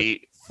 it's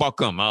like, fuck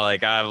them. I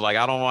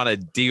don't want to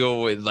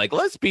deal with, like,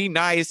 let's be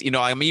nice.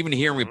 I'm even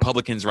hearing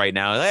Republicans right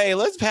now. Hey,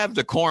 let's have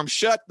decorum.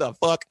 Shut the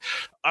fuck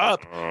up.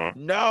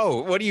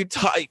 No, what are you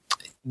talking?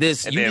 You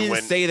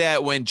didn't say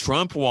that when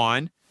Trump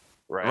won.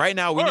 Right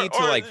now, we need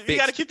to fix. You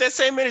got to keep that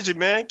same energy,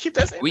 man.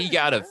 We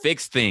got to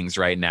fix things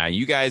right now.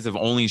 You guys have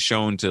only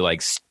shown to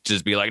like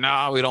just be like,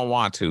 no, we don't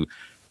want to.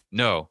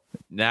 No,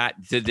 not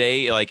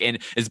today. Like, and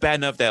it's bad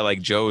enough that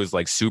like Joe is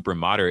like super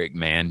moderate,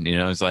 man.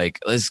 It's like,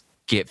 let's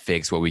get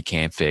fixed what we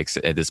can fix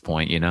at this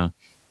point.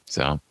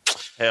 So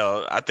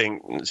I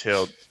think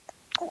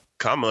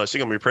Kamala, she's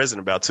gonna be president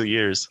in about 2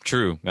 years.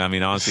 True. I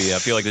mean, honestly, I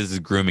feel like this is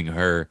grooming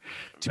her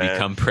to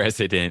become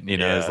president.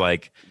 It's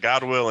like,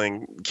 God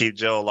willing, keep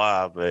Joe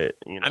alive. But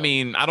I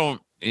mean, I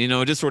don't.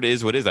 It just sort of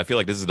is what it is. I feel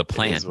like this is the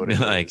plan.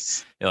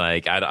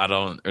 I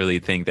don't really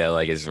think that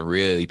like it's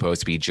really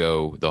supposed to be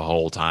Joe the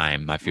whole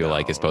time. I feel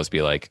like it's supposed to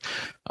be like,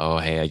 oh,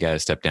 hey, I got to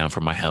step down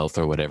for my health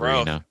or whatever.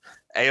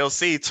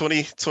 AOC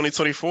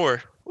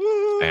 2024.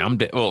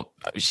 Hey, well,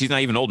 she's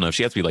not even old enough.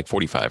 She has to be like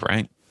 45,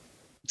 right?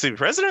 To be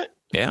president?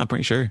 Yeah, I'm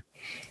pretty sure.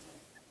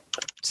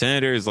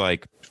 Senator is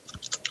like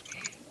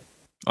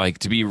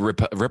to be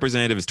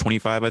representative is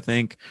 25, I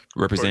think.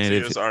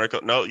 Representative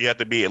article. No, you have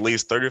to be at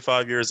least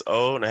 35 years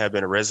old and have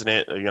been a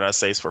resident of the United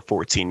States for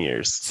 14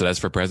 years. So that's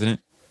for president?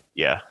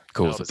 Yeah.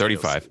 Cool. No, so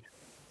 35.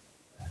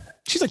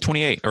 She's like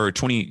 28 or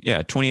 20.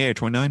 Yeah, 28 or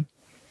 29.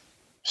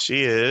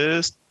 She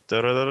is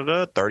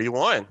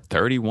 31.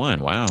 31.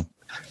 Wow.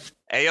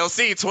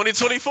 AOC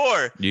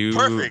 2024.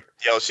 Perfect.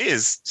 Yo, she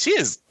is.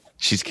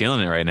 She's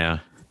killing it right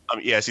now.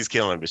 Yeah, she's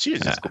killing it, but she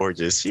is just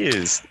gorgeous. She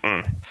is.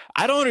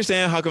 I don't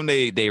understand how come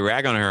they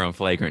rag on her on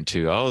Flagrant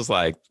 2. I was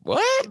like,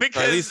 what?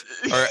 Because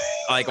or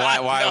like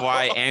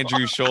why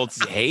Andrew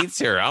Schultz hates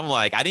her. I'm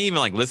like, I didn't even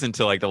like listen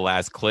to like the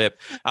last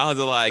clip. I was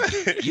like,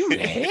 you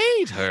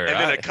hate her. And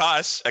then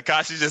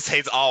Akashi just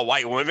hates all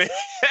white women.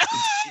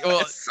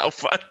 Well, it's so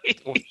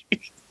funny.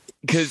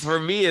 Because for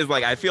me, it's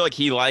like I feel like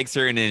he likes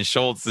her, and then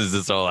Schultz is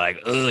just all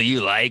like, "Oh,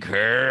 you like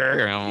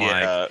her?" And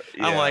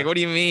I'm like, "What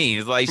do you mean?"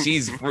 It's like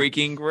she's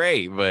freaking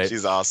great, but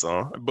she's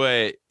awesome.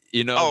 But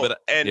you know,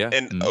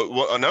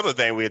 another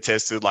thing we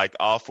attest to, like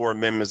all 4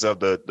 members of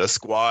the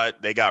squad,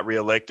 they got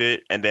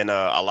reelected, and then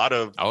a lot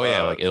of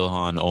like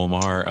Ilhan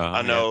Omar.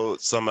 I know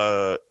some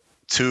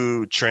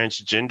 2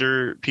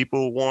 transgender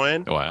people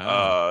won.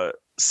 Wow.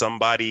 There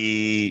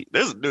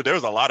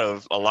was a lot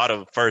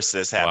of firsts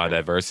that's happened. A lot of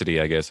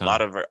diversity, I guess. Huh? A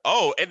lot of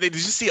and did you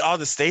see all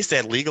the states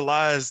that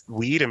legalized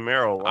weed and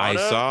marijuana? I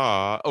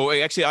saw. Oh,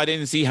 actually, I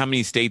didn't see how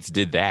many states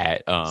did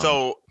that.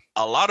 So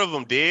a lot of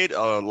them did.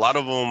 A lot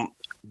of them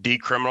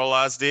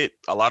decriminalized it.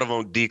 A lot of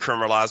them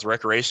decriminalized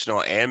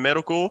recreational and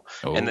medical,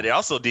 and then they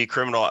also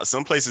decriminalized.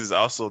 Some places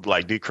also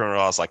like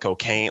decriminalized like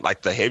cocaine,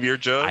 like the heavier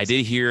drugs. I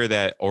did hear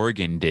that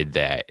Oregon did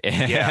that.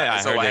 Yeah.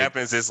 So what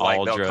happens is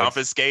like they'll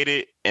confiscate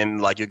it,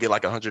 and like you get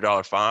like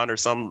 $100 fine or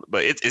something.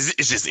 But it's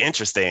just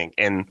interesting.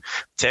 And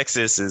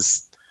Texas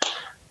is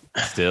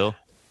still.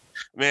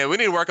 Man, we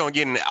need to work on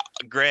getting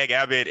Greg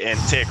Abbott and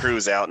Ted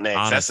Cruz out next.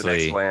 Honestly, that's the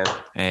next plan.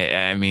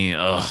 I mean,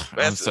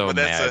 I'm so mad.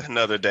 That's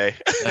another day.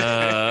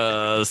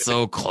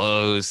 So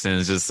close, and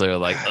it's just sort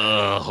of like,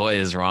 what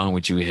is wrong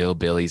with you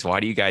hillbillies? Why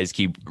do you guys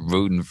keep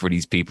rooting for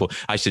these people?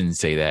 I shouldn't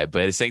say that,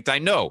 but at the same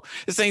time, no.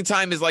 At the same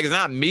time, it's like it's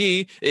not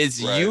me. It's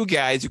you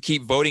guys who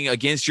keep voting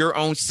against your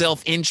own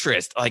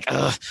self-interest. Like,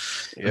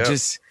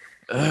 just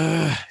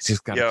gotta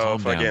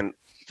calm down.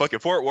 Fucking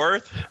Fort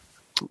Worth.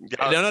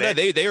 No,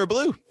 they were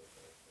blue.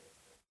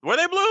 Were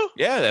they blue?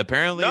 Yeah,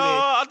 apparently. No,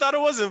 I thought it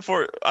wasn't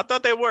I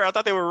thought they were. I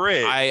thought they were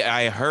red.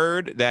 I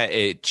heard that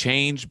it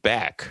changed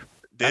back.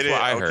 That's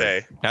what I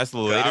heard. That's the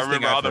latest thing I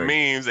remember all the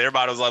memes.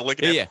 Everybody was like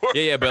looking at.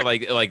 Yeah. But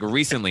like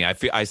recently,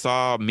 I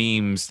saw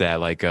memes that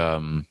like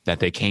that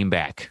they came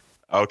back.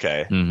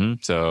 Okay.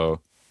 Mm-hmm. So.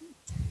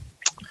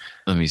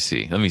 Let me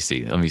see.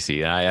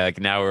 I like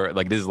now we're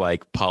like this is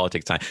like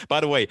politics time.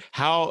 By the way,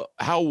 how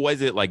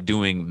was it like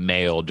doing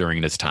mail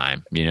during this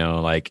time? You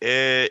know, like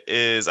it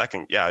is. I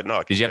can. Did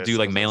you have to do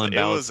like mail-in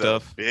ballot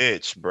stuff?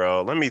 Bitch,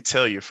 bro. Let me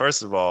tell you.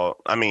 First of all,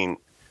 I mean,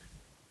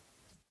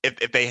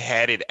 if they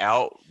had it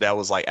out, that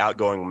was like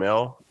outgoing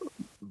mail.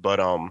 But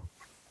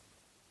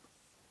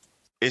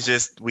it's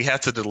just we have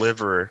to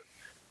deliver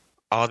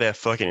all that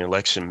fucking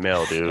election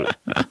mail, dude.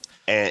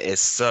 And it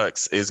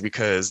sucks is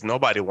because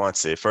nobody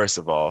wants it. First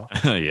of all,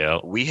 yeah,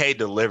 we hate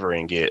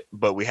delivering it,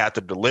 but we have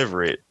to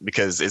deliver it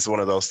because it's one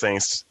of those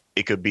things.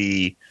 It could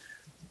be,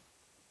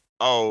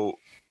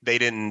 they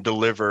didn't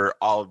deliver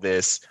all of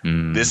this.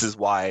 This is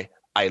why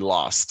I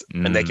lost,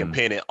 and they can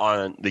pin it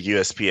on the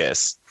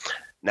USPS.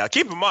 Now,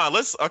 keep in mind,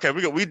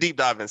 we deep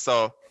diving.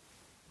 So,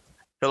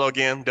 hello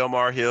again,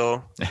 Delmar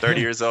Hill,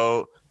 30 years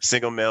old,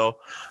 single male.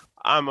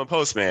 I'm a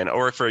postman. I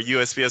work for a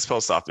USPS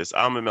post office.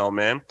 I'm a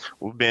mailman.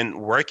 We've been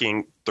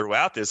working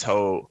throughout this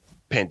whole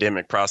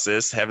pandemic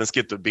process, haven't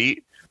skipped a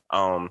beat.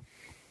 I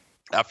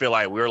feel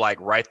like we're like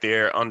right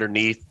there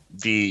underneath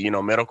the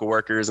medical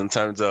workers in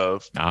terms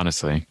of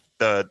honestly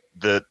the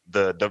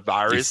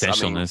virus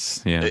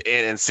essentialness, and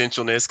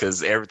essentialness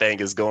because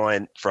everything is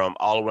going from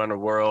all around the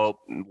world,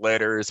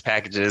 letters,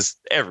 packages,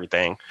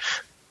 everything.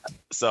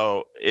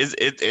 So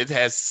it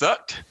has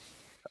sucked.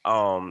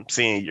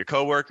 Seeing your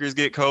coworkers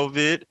get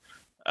COVID.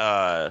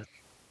 I've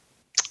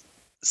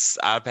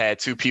had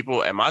 2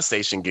 people at my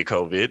station get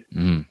COVID.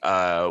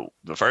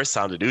 The first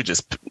time the dude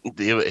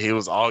he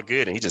was all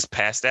good and he just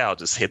passed out,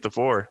 just hit the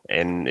floor,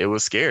 and it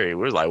was scary.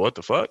 We were like, what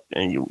the fuck?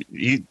 And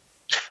we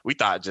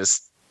thought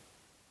just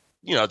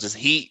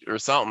heat or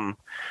something,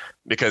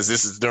 because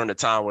this is during the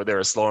time where they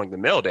were slowing the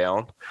mail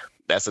down.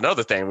 That's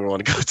another thing we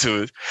want to go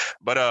to.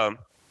 But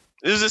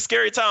it was just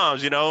scary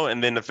times,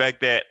 and then the fact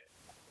that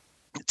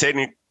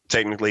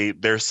technically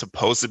they're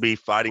supposed to be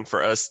fighting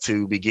for us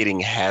to be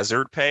getting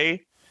hazard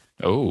pay.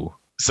 Oh,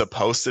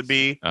 supposed to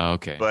be. Oh,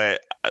 okay.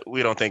 But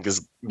we don't think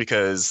it's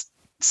because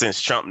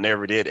since Trump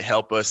never did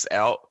help us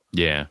out.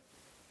 Yeah.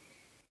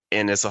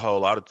 And it's a whole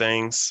lot of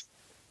things.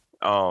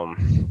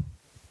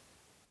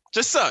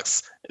 Just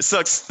sucks. It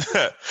sucks.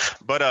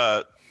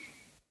 But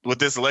with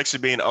this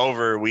election being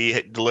over,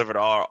 we delivered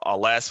our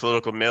last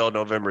political mail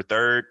November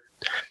 3rd.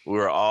 We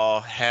were all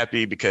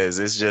happy because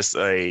it's just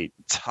a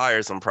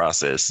tiresome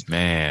process,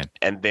 man.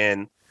 And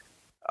then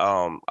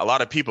a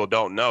lot of people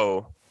don't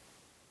know.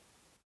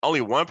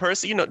 Only one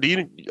person, do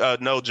you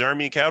know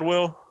Jeremy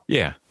Cadwell?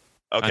 Yeah.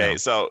 Okay,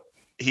 so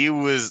he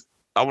was,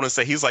 I want to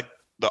say he's like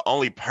the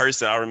only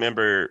person I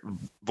remember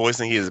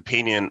voicing his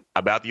opinion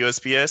about the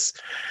USPS,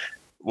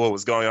 what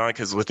was going on,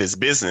 because with his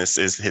business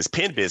is his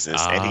pen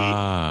business,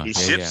 and he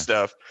ships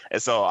stuff.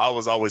 And so I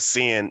was always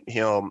seeing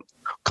him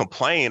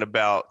complain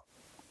about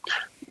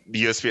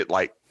the USPS,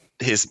 like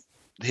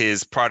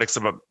his products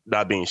about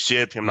not being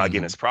shipped, him not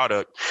getting his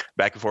product,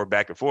 back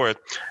and forth.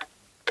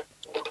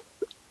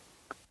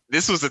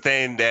 This was the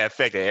thing that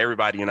affected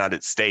everybody in the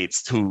United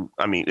States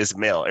it's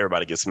mail.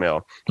 Everybody gets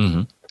mail.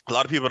 Mm-hmm. A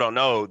lot of people don't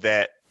know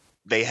that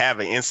they have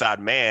an inside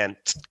man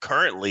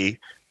currently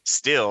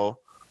still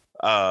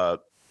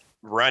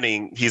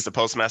running. He's the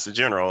Postmaster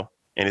General,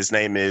 and his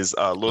name is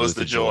Louis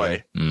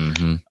DeJoy.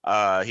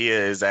 Mm-hmm. He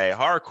is a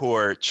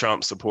hardcore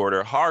Trump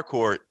supporter,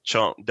 hardcore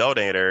Trump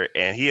donator,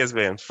 and he has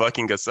been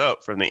fucking us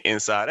up from the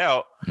inside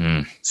out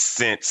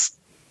since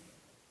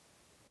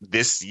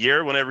this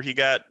year, whenever he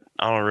got,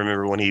 I don't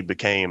remember when he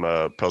became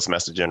a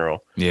Postmaster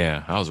General.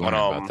 Yeah, I was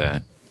wondering about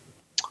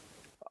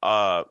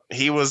that.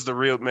 He was the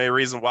real main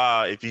reason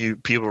why,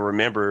 if people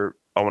remember,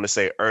 I want to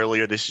say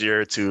earlier this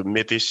year to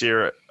mid this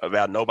year,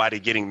 about nobody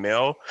getting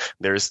mail.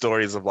 There's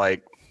stories of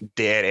like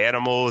dead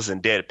animals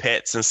and dead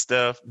pets and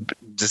stuff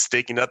just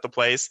sticking up the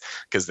place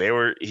because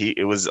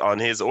it was on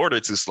his order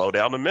to slow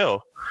down the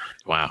mail.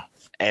 Wow.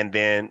 And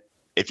then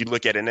if you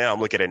look at it now,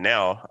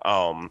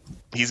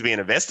 he's being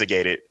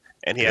investigated,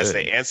 and he has to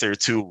answer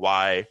to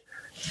why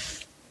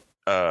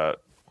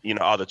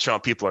all the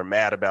Trump people are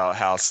mad about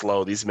how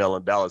slow these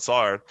mail-in ballots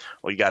are.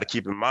 Well, you got to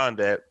keep in mind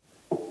that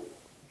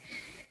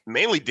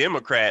mainly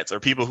Democrats or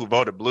people who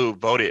voted blue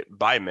voted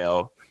by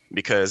mail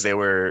because they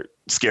were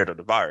scared of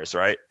the virus,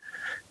 right?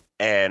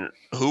 And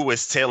who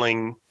was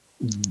telling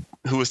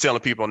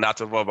people not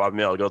to vote by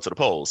mail, go to the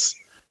polls?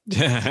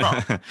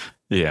 Trump.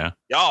 Yeah.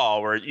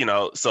 Y'all were,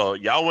 so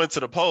y'all went to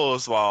the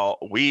polls while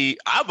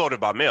I voted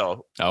by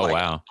mail. Oh,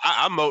 wow.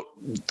 I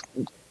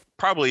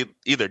probably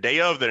either day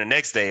of or the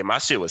next day, my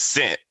shit was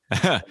sent.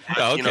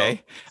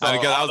 Okay.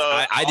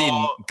 I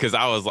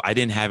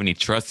didn't have any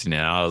trust in it.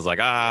 I was like,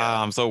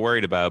 I'm so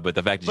worried about it. But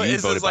the fact that you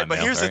voted by mail. But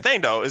here's the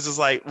thing, though. It's just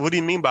like, what do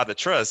you mean by the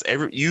trust?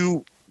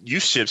 You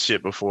ship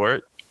shit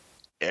before.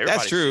 Everybody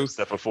That's true.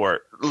 Stuff before,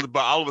 but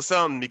all of a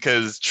sudden,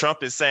 because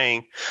Trump is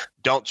saying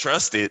don't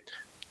trust it,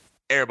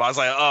 everybody's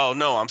like, oh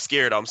no, I'm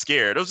scared.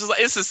 It was just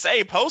like, it's the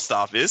same post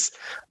office,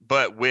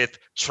 but with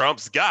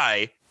Trump's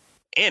guy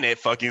in it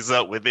fucking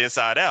up with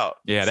Inside Out.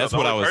 Yeah, that's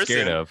what I was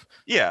scared of.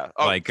 Yeah,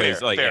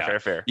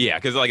 fair. Yeah,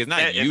 because it's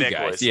not you guys.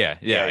 Voice. Yeah.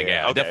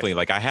 Okay.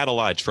 Definitely. I had a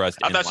lot of trust.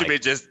 I thought you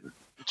meant just.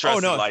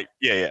 Trust no.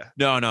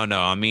 No.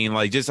 I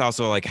mean, just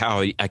also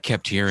how I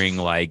kept hearing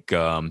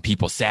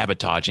people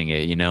sabotaging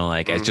it,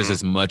 it's just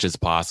as much as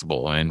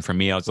possible. And for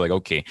me, I was like,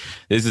 okay,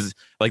 this is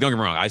don't get me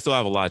wrong. I still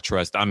have a lot of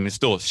trust. I'm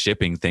still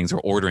shipping things or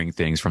ordering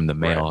things from the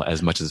mail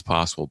as much as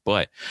possible.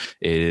 But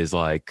it is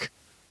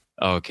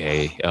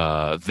okay,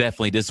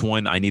 definitely this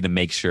one, I need to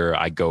make sure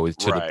I go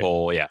to the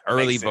poll. Yeah,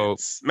 early vote.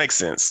 Makes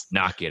sense.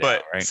 Knock it out.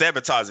 But right?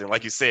 Sabotaging,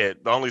 like you said,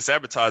 the only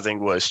sabotaging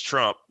was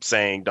Trump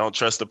saying don't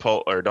trust the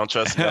poll or don't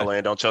trust the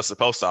mail-in, don't trust the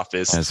post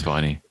office. That's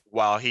funny.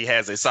 While he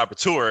has a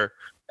saboteur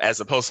as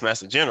a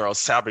Postmaster General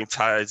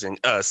sabotaging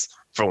us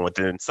from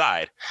within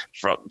inside,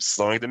 from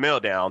slowing the mail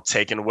down,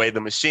 taking away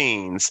the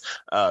machines,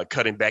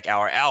 cutting back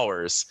our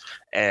hours.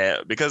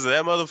 And because of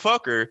that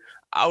motherfucker,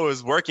 I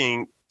was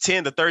working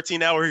 10 to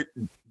 13 hour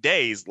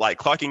days, like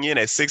clocking in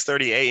at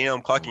 6:30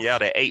 a.m., clocking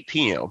out at 8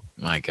 p.m.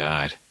 My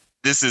God.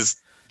 This is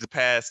the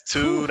past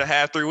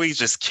 2.5-3 weeks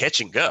just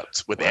catching up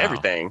with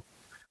everything.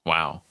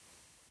 Wow.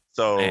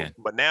 So, man.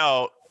 But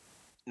now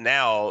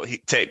not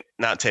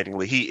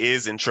technically, he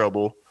is in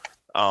trouble.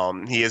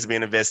 He is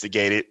being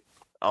investigated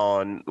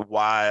on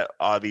why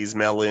all these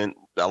a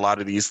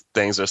lot of these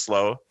things are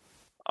slow.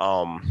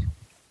 And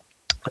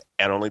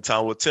only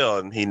time will tell.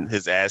 And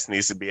his ass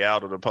needs to be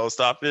out of the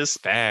post office.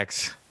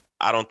 Facts.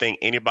 I don't think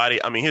anybody.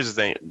 I mean, here's the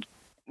thing: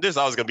 there's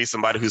always going to be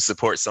somebody who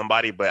supports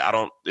somebody, but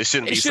it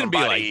shouldn't be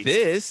somebody like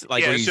this.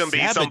 It shouldn't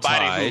be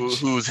somebody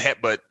who's.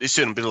 But it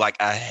shouldn't be like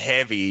a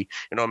heavy.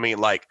 You know what I mean?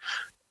 Like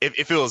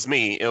if it was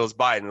me, it was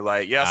Biden.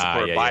 Like I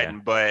support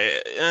Biden, but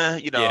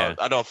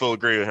I don't fully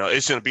agree with him.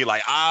 It shouldn't be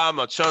like I'm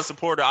a Trump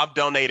supporter. I've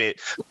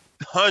donated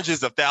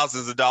hundreds of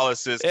thousands of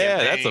dollars to this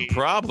campaign. That's a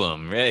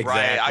problem.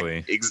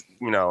 Exactly.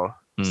 Right?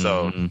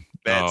 So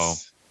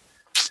that's.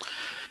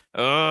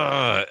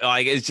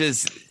 It's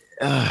just.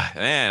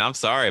 Man, I'm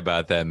sorry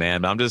about that,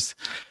 man. But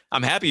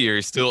I'm happy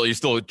you're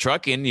still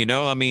trucking.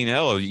 I mean,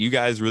 hell, you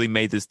guys really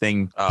made this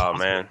thing. Oh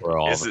man,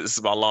 this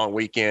is my long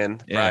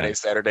weekend. Friday,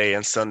 Saturday,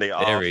 and Sunday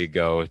off. There we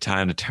go.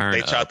 Time to turn.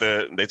 They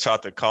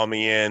tried to call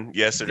me in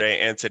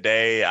yesterday and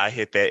today. I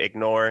hit that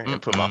ignore and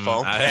put my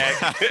phone back.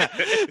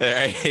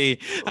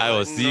 I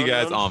will see you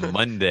guys on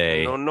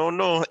Monday.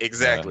 No.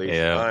 Exactly.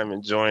 I'm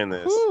enjoying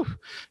this,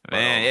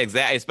 man.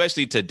 Exactly.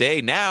 Especially today.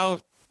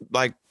 Now,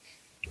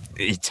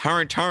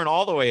 turn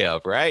all the way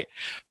up, right?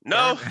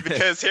 No,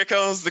 because here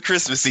comes the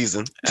Christmas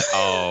season.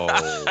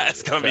 Oh,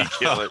 that's gonna be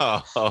killing.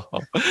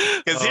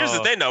 Because here's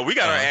the thing, though, we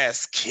got our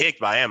ass kicked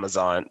by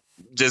Amazon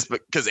just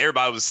because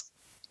everybody was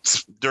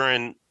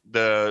during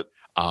the.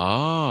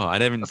 Oh, I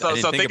didn't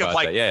think about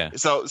that. Yeah.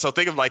 So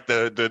think of like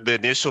the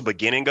initial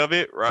beginning of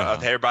it, right?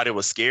 Of everybody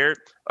was scared.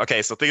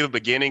 Okay, so think of the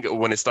beginning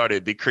when it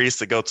started to decrease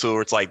to go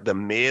towards like the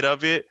mid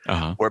of it,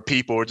 where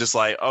people were just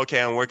like,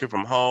 okay, I'm working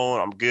from home,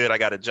 I'm good, I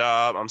got a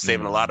job, I'm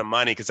saving a lot of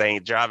money because I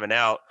ain't driving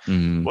out.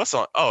 What's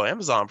on? Oh,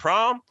 Amazon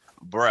Prime,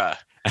 bruh.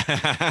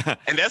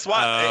 And that's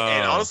why,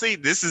 and honestly,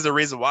 this is the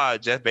reason why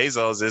Jeff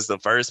Bezos is the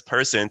first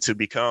person to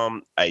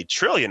become a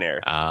trillionaire.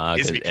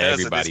 It's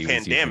because of this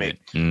pandemic.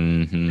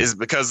 It's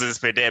because of this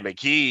pandemic.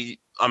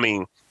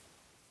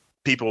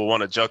 People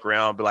want to joke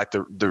around, but like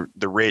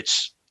the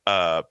rich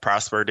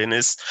prospered in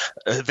this.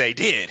 They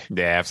did.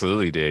 They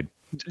absolutely did.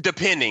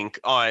 Depending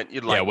on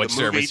what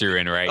service you're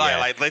in, right?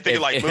 Like think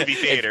of like movie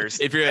theaters.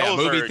 If you're at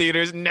movie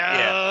theaters,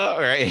 no,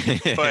 right?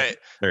 But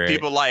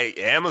people like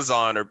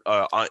Amazon or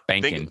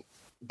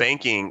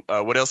banking.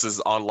 What else is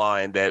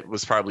online that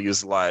was probably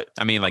used a lot?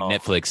 I mean, like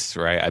Netflix,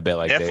 right? I bet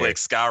like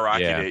Netflix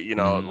skyrocketed.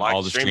 Like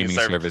all the streaming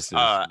services.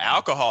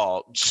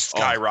 Alcohol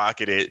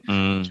skyrocketed.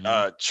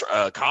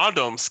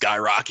 Condoms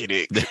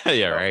skyrocketed.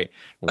 Yeah, right.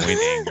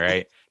 Winning,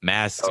 right?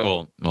 Masks.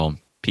 Well,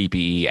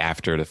 PPE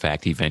after the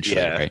fact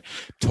eventually, right?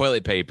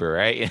 Toilet paper,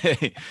 right?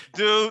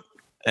 Dude.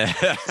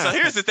 So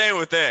here's the thing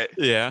with that.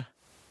 Yeah.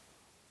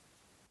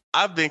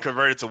 I've been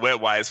converted to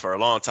wet wipes for a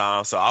long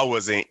time, so I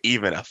wasn't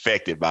even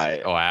affected by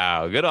it.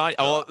 Wow, good on.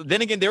 Well,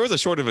 then again, there was a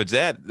shortage of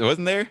that,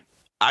 wasn't there?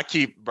 I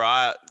keep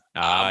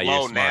I'm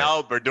low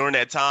now, but during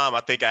that time,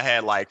 I think I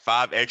had like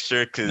 5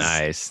 extra because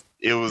nice.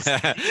 It was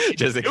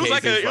just it was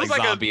like a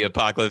zombie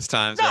apocalypse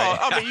times. No, right?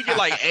 I mean you get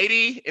like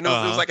 80, and it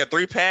was like a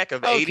 3-pack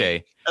of 80.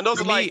 Okay. And those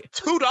are like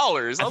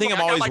 $2. I think I'm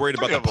always worried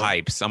about the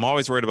pipes. I'm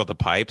always worried about the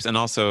pipes, and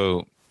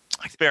also.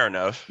 Fair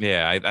enough.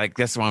 Yeah, I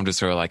guess why I'm just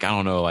sort of like I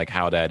don't know like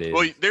how that is.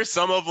 Well, there's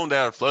some of them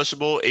that are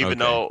flushable, even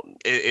though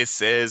it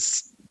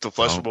says the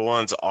flushable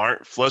ones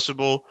aren't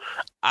flushable.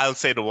 I would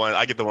say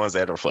I get the ones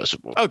that are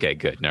flushable. Okay,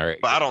 good. All right,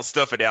 but I don't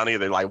stuff it down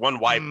either. Like one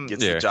wipe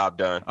gets the job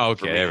done.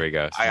 Okay, there we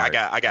go. I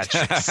got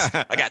tricks.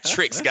 I got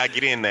tricks. Got to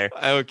get in there.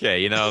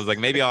 Okay, I was like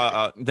maybe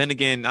I'll. Then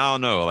again, I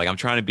don't know. Like I'm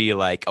trying to be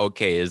like,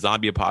 okay, a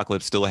zombie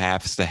apocalypse still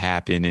has to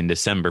happen in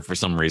December for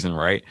some reason,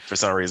 right? For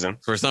some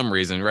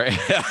reason, right?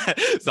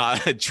 So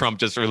Trump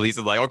just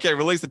releases like, okay,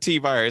 release the T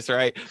virus,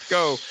 right?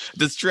 Go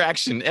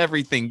distraction,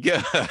 everything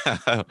go.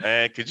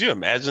 Man, could you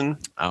imagine?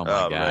 Oh my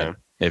god. Man.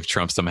 If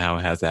Trump somehow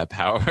has that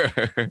power.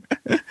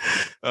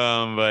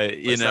 But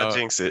let's not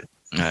jinx it.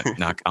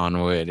 Knock on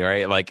wood,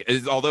 right? Like,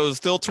 although it's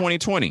still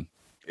 2020.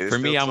 For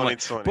me, I'm like,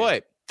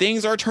 but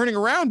things are turning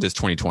around this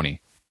 2020,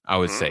 I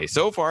would say.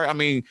 So far, I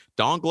mean,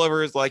 Don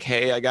Glover is like,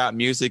 hey, I got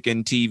music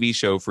and TV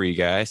show for you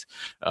guys.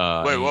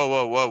 Wait,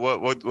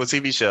 what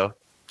TV show?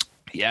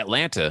 Yeah,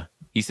 Atlanta.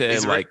 He said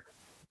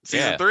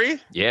season 3?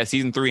 Yeah,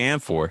 season 3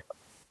 and 4.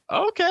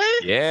 Okay.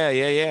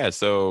 Yeah.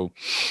 So,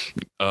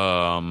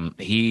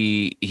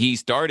 he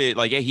started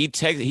he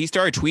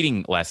started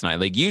tweeting last night.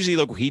 Like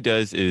usually, what he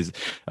does is,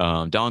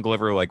 Don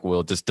Glover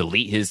will just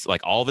delete his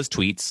all of his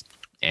tweets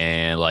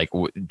and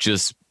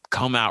just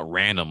come out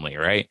randomly,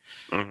 right?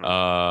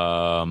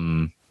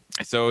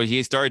 So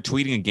he started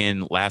tweeting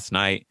again last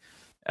night.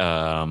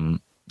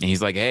 And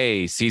he's like,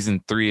 "Hey,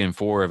 season 3 and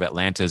 4 of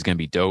Atlanta is gonna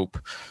be dope."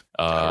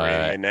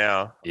 Right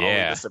now, only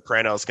The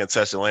Sopranos can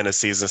touch Atlanta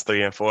seasons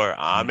 3 and 4.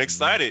 I'm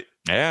excited.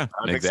 Yeah,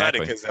 I'm excited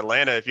because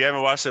Atlanta. If you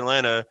haven't watched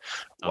Atlanta,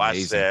 watch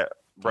that.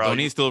 Bro, I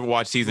need to still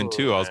watch season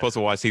 2. I was supposed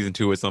to watch season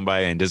 2 with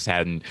somebody and just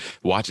hadn't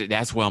watched it.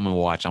 That's what I'm gonna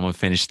watch. I'm gonna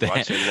finish that.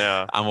 Watch it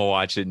now. I'm gonna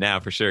watch it now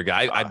for sure.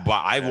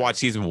 I've watched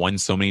season 1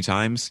 so many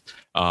times.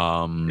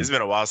 It's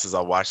been a while since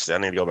I watched it. I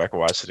need to go back and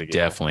watch it again.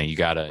 Definitely, you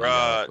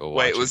gotta.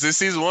 Wait, was this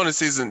season 1 or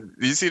season?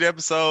 Did you see the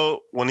episode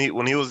when he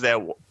was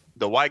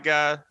the white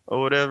guy or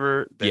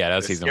whatever?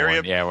 That's season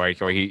 1. Yeah,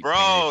 where he.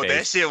 Bro,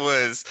 that shit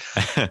was.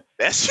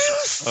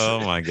 Oh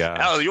my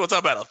god! You want to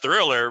talk about a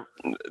thriller?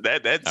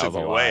 That took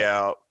me way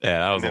out. Yeah,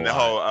 that was. And the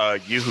whole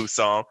Yoo-hoo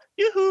song,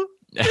 Yoo-hoo.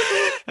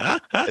 That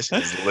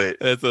shit is lit.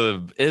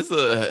 It's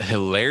a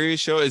hilarious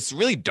show. It's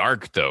really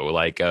dark though.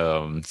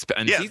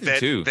 Season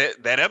 2,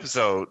 that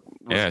episode.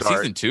 Was dark.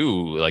 Season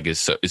 2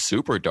 is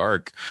super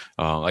dark.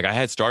 I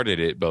had started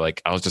it,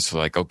 but I was just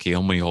like, okay,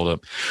 let me hold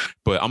up.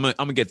 But I'm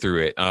gonna get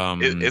through it.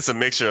 It's a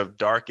mixture of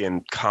dark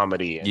and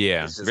comedy.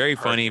 And very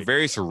funny,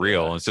 very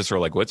surreal. Yeah. It's just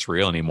sort of what's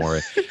real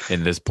anymore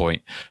in this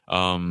point.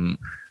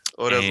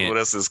 What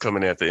else is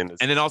coming at the end?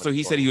 And then also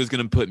he said he was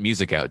going to put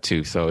music out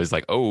too. So it's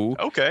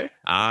okay.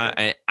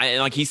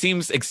 He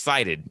seems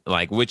excited,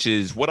 which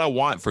is what I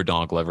want for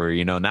Don Glover.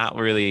 Not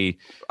really.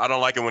 I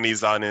don't like it when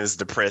he's on his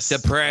depressed.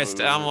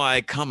 I'm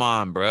like, come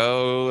on,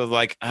 bro.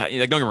 Don't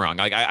get me wrong.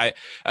 I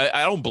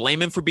don't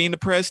blame him for being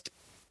depressed.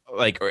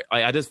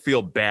 I just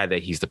feel bad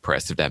that he's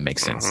depressed, if that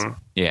makes sense.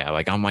 Yeah,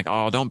 like I'm like,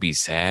 oh, don't be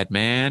sad,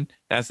 man.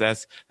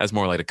 That's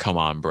more like a come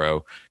on,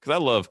 bro. Because I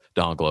love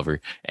Donald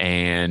Glover,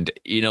 and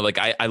like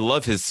I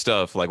love his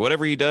stuff, like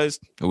whatever he does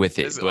with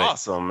it. It's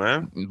awesome,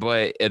 man.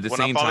 But at the same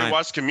time, when I finally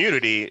watched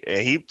Community,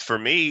 and for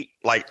me,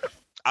 like,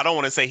 I don't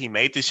want to say he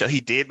made the show. He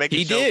did make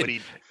the show, but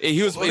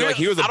he was a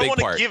big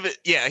part. He was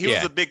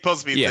a big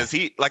puzzle piece because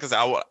he, like I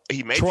said,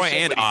 he made Troy the show,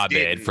 and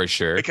Abed for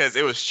sure, because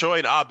it was Troy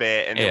and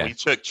Abed, and then we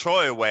took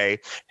Troy away.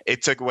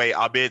 It took away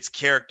Abed's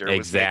character.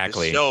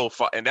 Exactly.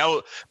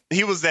 And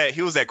he was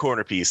that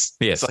corner piece.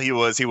 Yes. So he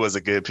was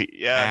a good piece.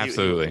 Yeah.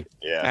 Absolutely.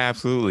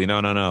 Absolutely.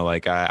 No.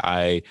 Like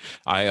I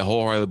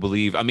wholeheartedly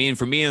believe. I mean,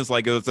 for me, it's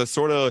like it's a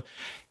sort of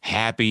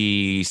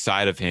happy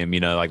side of him,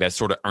 like that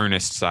sort of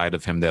earnest side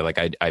of him that like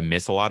I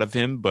miss a lot of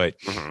him, but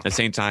at the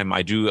same time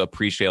I do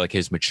appreciate like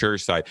his mature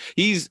side.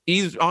 He's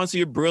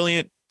honestly a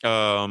brilliant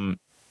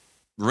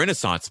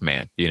Renaissance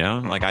man,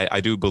 like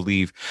I do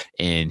believe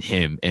in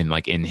him and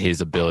like in his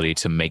ability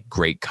to make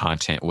great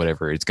content,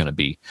 whatever it's going to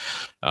be.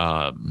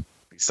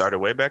 Started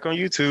way back on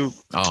YouTube.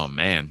 Oh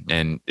man,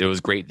 and it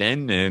was great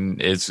then, and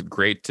it's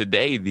great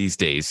today these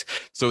days.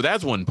 So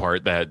that's one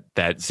part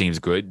that seems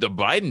good. The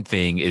Biden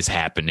thing is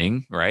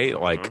happening, right?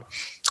 Like,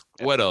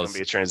 what else? Gonna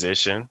be a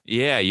transition.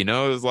 Yeah,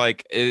 it's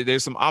like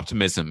there's some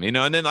optimism,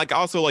 and then like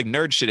also like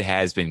nerd shit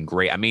has been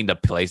great. I mean, the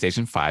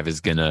PlayStation 5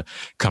 is gonna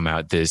come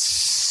out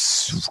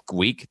this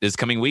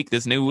coming week,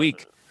 it's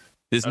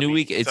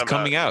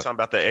coming out. Talking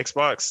about the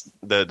Xbox,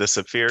 the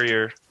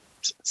superior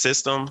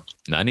system.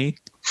 Nani?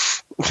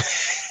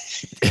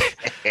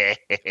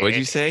 What'd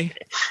you say?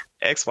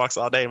 Xbox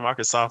all day,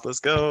 Microsoft. Let's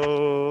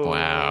go.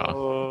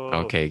 Wow.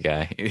 Okay,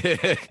 guy.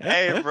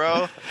 Hey,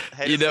 bro.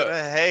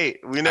 Hey,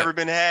 we never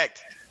been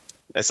hacked.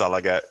 That's all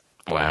I got.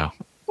 Wow.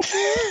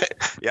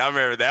 Yeah, I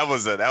remember that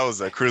was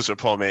a crucial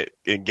moment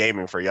in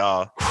gaming for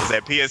y'all. Was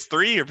that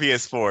PS3 or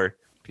PS4?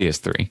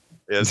 PS3.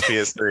 It was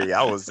PS3.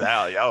 I was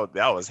out.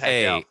 I was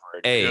hacked out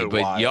for a good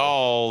but while.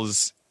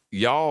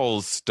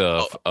 y'all's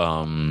stuff.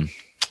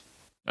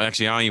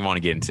 Actually, I don't even want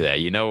to get into that.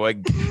 You know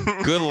what?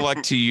 Good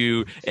luck to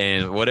you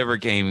and whatever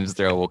games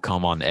there will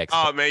come on Xbox.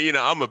 Oh man,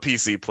 I'm a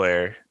PC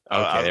player.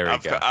 Okay, there we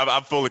go.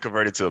 I'm fully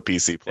converted to a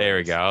PC player. There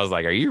we go. I was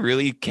like, are you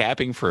really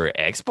capping for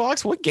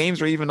Xbox? What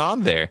games are even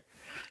on there?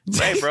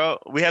 Hey, bro,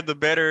 we have the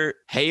better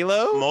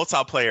Halo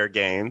multiplayer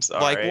games.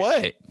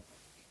 What?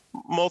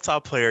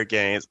 Multiplayer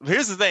games.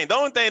 Here's the thing. The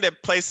only thing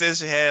that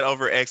PlayStation had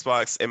over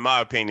Xbox, in my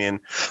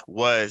opinion,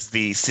 was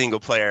the single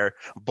player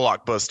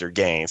blockbuster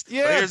games.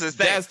 Yeah, but here's the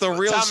thing. That's the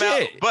real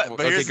shit. But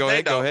here's the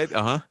thing, go ahead.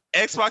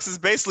 Xbox is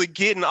basically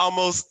getting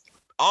almost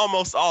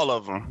all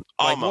of them.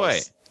 Almost. Like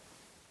what?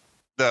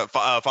 The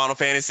Final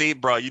Fantasy,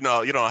 bro. You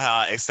know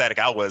how ecstatic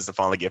I was to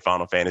finally get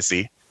Final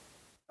Fantasy.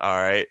 All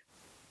right,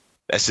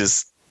 I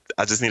just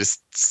need to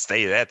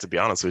say that, to be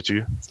honest with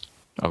you.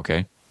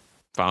 Okay.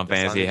 Final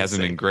Fantasy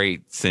hasn't been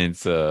great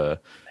since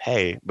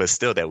hey, but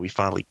still that we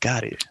finally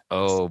got it.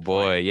 Oh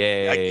boy,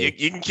 yay.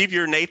 You can keep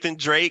your Nathan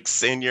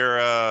Drakes and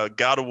your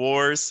God of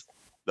Wars.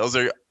 Those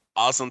are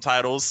awesome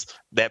titles.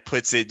 That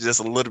puts it just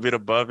a little bit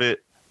above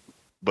it.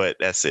 But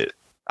that's it.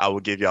 I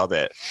will give y'all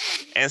that.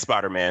 And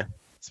Spider-Man.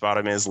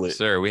 Spider-Man's lit.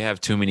 Sir, we have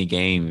too many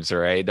games, all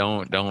right?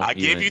 Don't I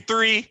give you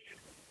 3.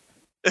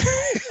 I'm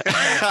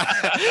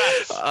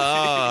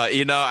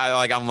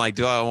like,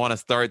 do I want to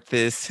start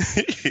this?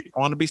 I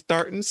want to be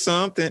starting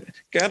something.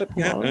 I'm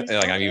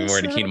even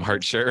wearing a Kingdom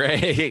Hearts shirt,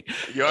 right?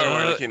 You are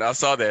wearing a Kingdom. I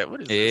saw that.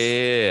 What is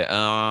this?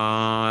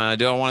 Yeah.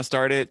 Do I want to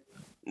start it?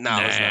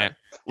 Nah. It's not.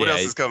 What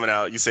else is coming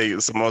out? You say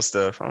some more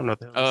stuff. I don't know.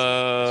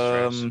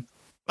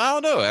 I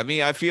don't know. I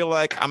mean, I feel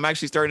like I'm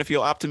actually starting to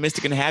feel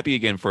optimistic and happy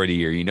again for the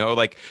year.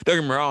 Like, don't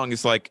get me wrong.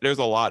 It's like there's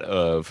a lot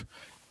of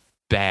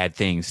bad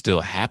things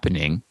still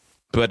happening.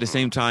 But at the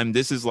same time,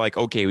 this is like,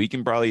 okay, we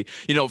can probably,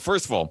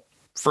 first of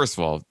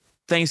all,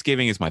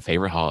 Thanksgiving is my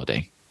favorite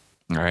holiday.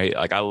 All right.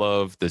 Like, I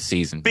love the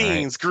season.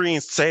 Beans,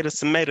 greens, potatoes,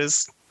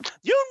 tomatoes.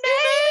 You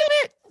name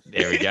it.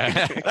 There we go.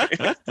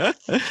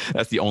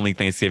 That's the only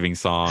Thanksgiving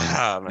song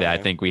that I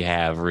think we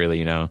have,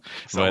 really,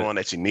 It's the one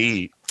that you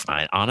need.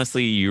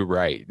 Honestly, you're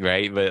right.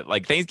 But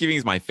like Thanksgiving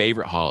is my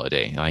favorite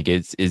holiday. Like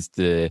it's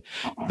the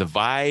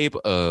vibe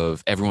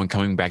of everyone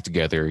coming back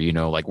together,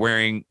 like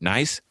wearing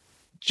nice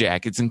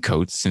jackets and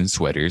coats and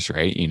sweaters,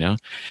 right?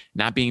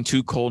 Not being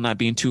too cold, not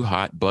being too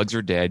hot. Bugs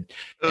are dead.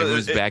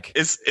 Everyone's back.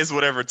 It's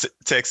whatever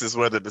Texas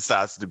weather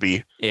decides to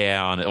be.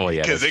 Yeah.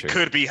 Because it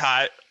could be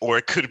hot or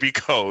it could be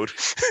cold.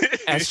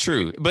 That's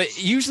true. But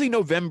usually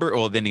November.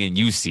 Well, then again,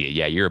 you see it.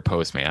 Yeah, you're a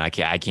postman. I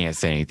can't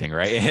say anything,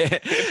 right?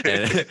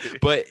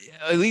 But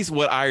at least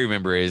what I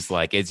remember is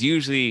like it's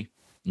usually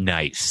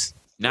nice.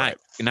 Not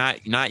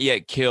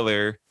yet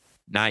killer.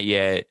 Not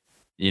yet.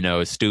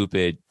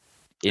 Stupid.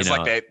 It's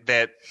like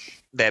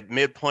that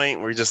midpoint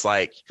where you're just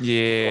like,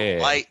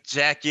 light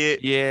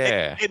jacket.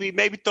 Yeah.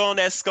 Maybe throwing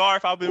that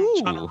scarf I've been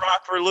trying to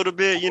rock for a little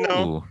bit,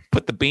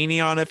 Put the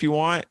beanie on if you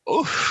want.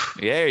 Ooh.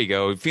 Yeah, there you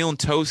go. Feeling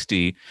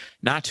toasty,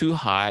 not too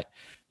hot.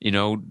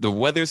 The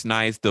weather's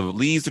nice. The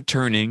leaves are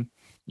turning,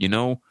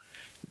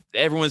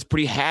 everyone's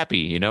pretty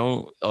happy,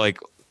 like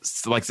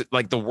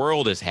like the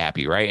world is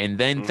happy, right? And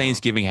then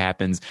Thanksgiving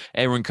happens,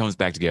 everyone comes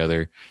back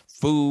together,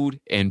 food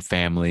and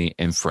family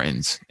and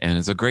friends, and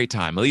it's a great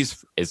time. At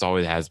least it's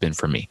always has been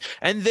for me.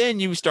 And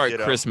then you start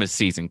Christmas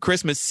season.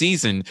 Christmas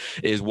season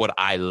is what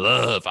I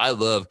love. I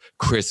love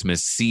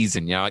Christmas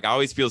season. You know, like I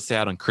always feel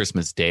sad on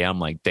Christmas Day. I'm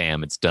like,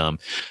 damn, it's dumb.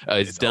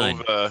 It's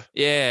done. Over.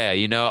 Yeah,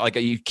 you know, like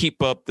you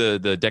keep up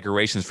the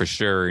decorations for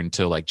sure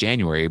until like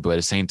January, but at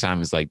the same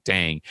time, it's like,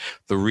 dang,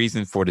 the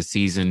reason for the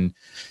season.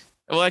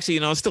 Well, actually, you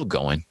know, it's still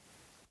going.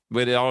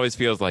 But it always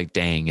feels like,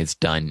 dang, it's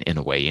done in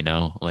a way, you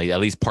know? Like,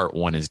 at least part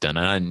one is done.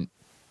 And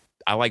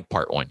I like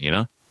part one, you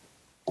know?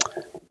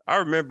 I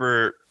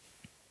remember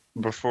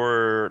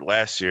before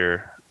last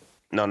year.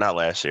 No, not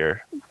last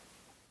year.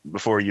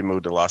 Before you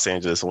moved to Los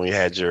Angeles, when we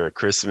had your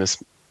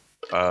Christmas.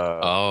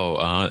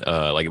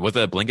 Like, was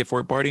that a blanket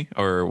fort party?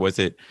 Or was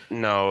it?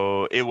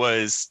 No, it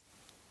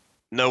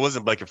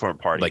wasn't blanket fort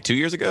party. Like 2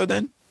 years ago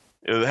then?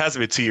 It has to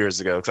be 2 years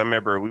ago because I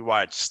remember we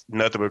watched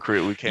Nothing But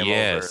Crib. We came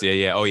over.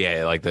 Yeah. Oh,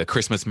 yeah. Like the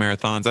Christmas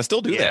marathons. I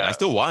still do that. I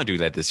still want to do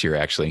that this year,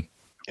 actually.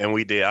 And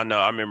we did. I know.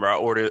 I remember I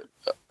ordered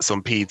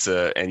some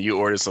pizza and you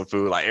ordered some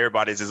food. Like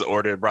everybody just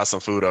brought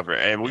some food over.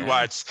 And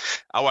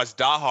I watched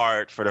Die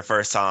Hard for the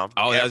first time.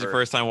 Oh, that was your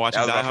first time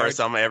watching Die Hard? That was my first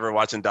time ever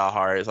watching Die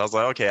Hard. So I was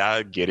like, okay,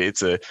 I get it.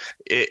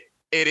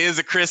 It is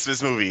a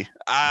Christmas movie.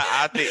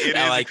 I think it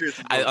is a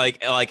Christmas movie.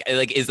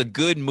 Like it's a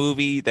good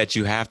movie that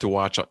you have to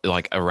watch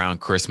like around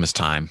Christmas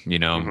time, you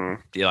know?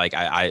 Mm-hmm. Like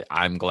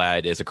I'm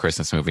glad it's a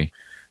Christmas movie.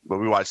 But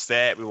we watched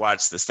that. We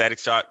watched the Static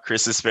Shock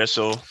Christmas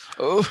special.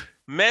 Oh,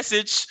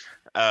 Message.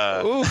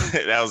 That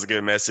was a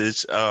good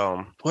message.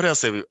 What else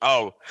did we?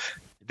 Oh,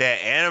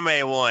 that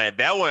anime one.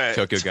 That one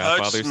Tokyo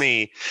Godfathers.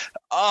 Me.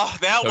 Oh,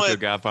 that one. Tokyo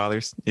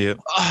Godfathers.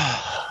 Yep.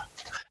 I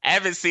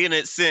haven't seen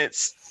it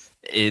since.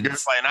 And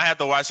I have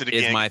to watch it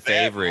again. It's my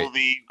favorite.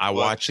 I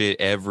watch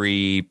it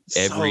every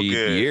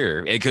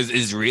year because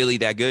it's really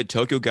that good.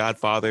 Tokyo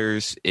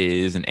Godfathers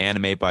is an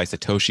anime by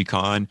Satoshi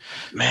Kon.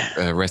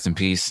 Man, rest in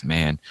peace,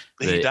 man.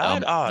 He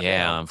died.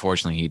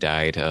 Unfortunately, he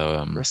died.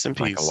 Rest in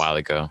peace. Like a while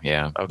ago.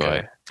 Yeah. Okay.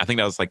 But I think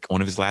that was like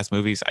one of his last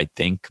movies. I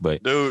think.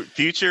 But dude,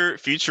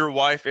 future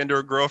wife and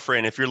her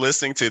girlfriend, if you're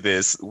listening to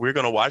this, we're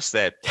gonna watch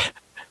that.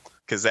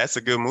 Because that's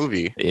a good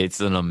movie.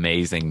 It's an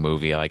amazing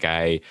movie. Like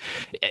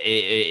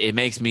it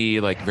makes me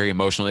like very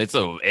emotional. It's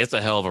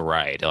a hell of a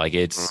ride. Like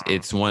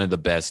it's one of the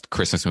best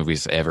Christmas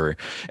movies ever.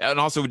 And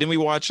also, didn't we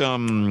watch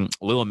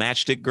Little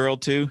Matchstick Girl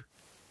too?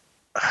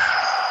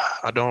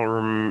 I don't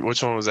remember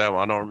which one was that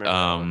one. I don't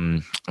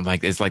remember.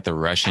 Like it's like the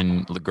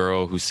Russian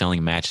girl who's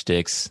selling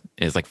matchsticks.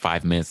 It's like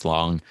 5 minutes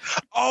long.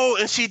 Oh,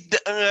 and she,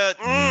 yeah,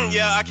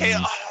 I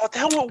can't. Oh,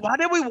 that one. Why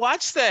did we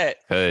watch that?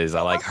 Because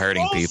I like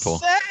hurting people.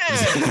 Sad.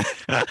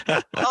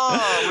 That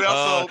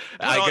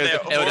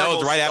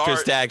was right after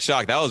Static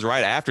Shock. That was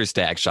right after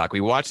Static Shock.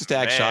 We watched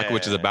Static Shock,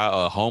 which is about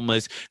a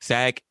homeless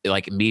Static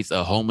like meets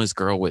a homeless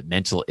girl with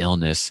mental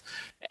illness.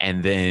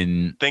 And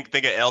then think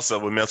of Elsa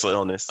with mental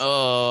illness.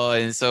 Oh,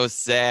 and so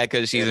sad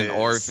because she's an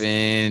orphan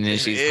and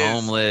she's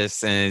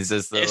homeless, and it's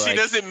just and she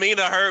doesn't mean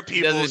to hurt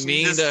people. Doesn't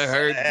mean to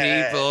hurt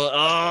people.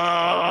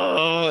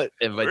 Oh,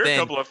 but we're a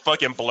couple of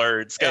fucking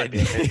blurs. God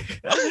damn it.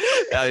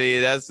 I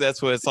mean,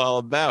 that's what it's all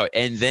about.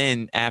 And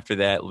then after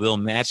that, Little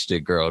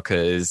Matchstick Girl,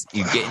 because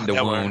you get in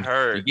the wound,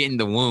 you get in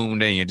the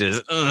wound, and you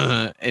just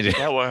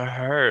that would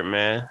hurt,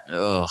 man.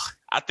 Ugh.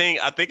 I think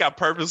I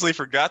purposely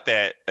forgot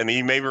that, and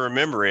you maybe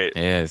remember it.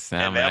 Yes,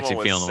 I'm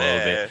actually feeling a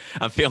little bit.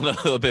 I'm feeling a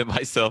little bit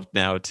myself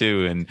now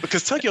too, and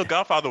because Tokyo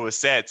Godfather was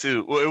sad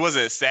too. Well, it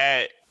wasn't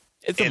sad.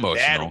 It's in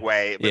emotional that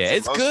way. But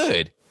it's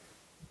good.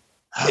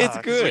 It's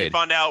good. We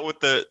found out with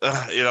the,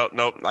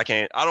 nope, I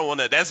can't. I don't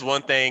want to. That's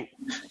one thing,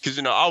 because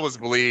I always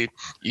believe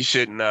you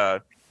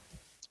shouldn't.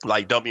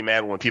 Like, don't be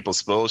mad when people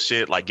spoil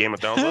shit like Game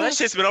of Thrones. Well, that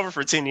shit's been over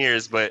for 10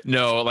 years, but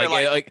no,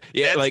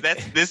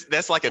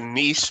 that's like a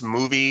niche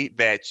movie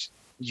that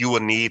you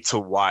will need to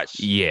watch.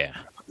 Yeah,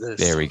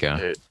 there we go.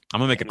 I'm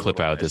gonna make a clip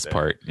out of this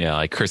part. Yeah,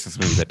 like Christmas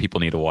movies that people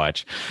need to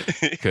watch,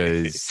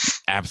 because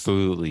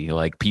absolutely,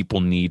 like people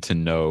need to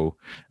know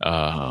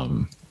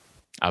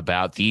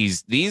about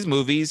these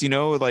movies.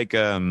 Like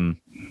now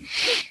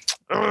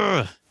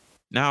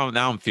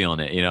I'm feeling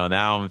it.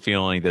 Now I'm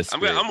feeling this. I'm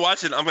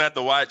gonna have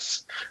to watch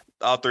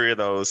all three of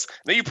those.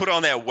 Then you put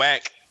on that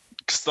whack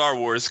Star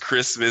Wars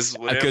Christmas,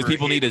 because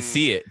people need to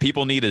see it.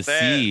 People need to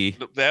see.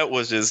 That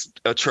was just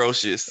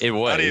atrocious. It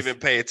was. I didn't even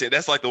pay attention.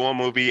 That's like the one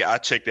movie I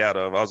checked out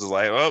of. I was just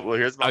like, oh, well,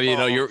 here's my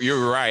phone.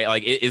 You're right.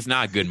 Like it's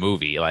not a good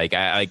movie. Like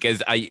I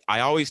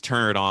always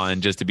turn it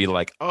on just to be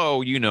like,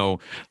 oh,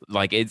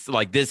 like it's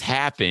like this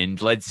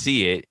happened. Let's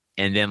see it.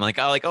 And then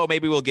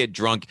maybe we'll get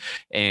drunk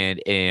and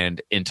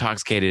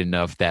intoxicated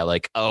enough that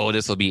like, oh,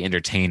 this will be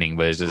entertaining,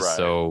 but it's just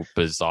so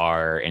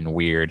bizarre and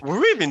weird. Were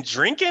we even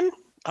drinking?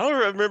 I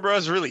don't remember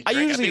us really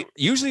drinking. I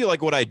usually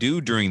like what I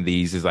do during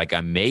these is like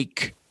I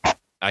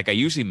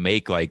usually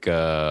make like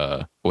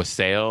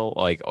wassail,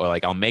 or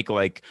I'll make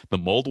like the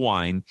mulled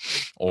wine,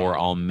 or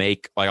I'll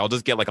make like I'll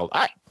just get like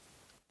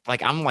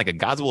like I'm like a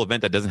Godswill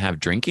event that doesn't have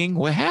drinking.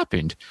 What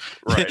happened?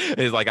 Right.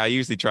 It's like I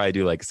usually try to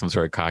do like some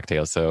sort of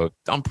cocktail. So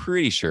I'm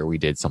pretty sure we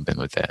did something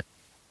with that.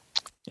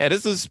 Yeah,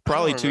 this was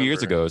probably 2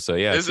 years ago. So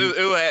yeah,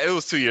 it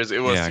was 2 years. It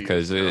was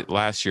because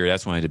last year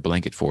that's when I did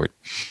Blanket Fort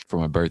for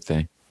my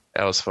birthday.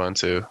 That was fun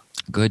too.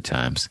 Good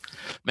times,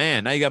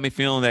 man. Now you got me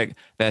feeling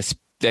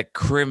that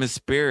Christmas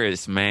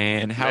spirits,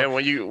 man. Man,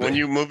 when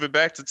you move it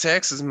back to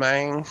Texas,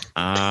 man.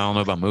 I don't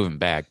know about moving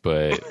back,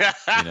 but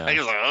you know,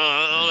 he's like,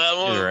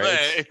 oh,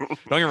 right. Don't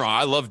get me wrong,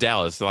 I love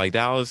Dallas. Like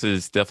Dallas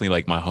is definitely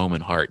like my home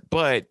and heart,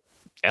 but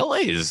LA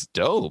is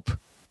dope.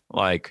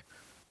 Like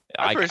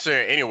I'm pretty sure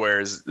anywhere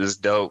is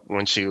dope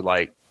once you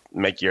like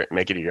make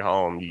it your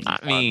home.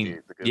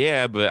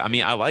 Yeah, but I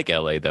mean, I like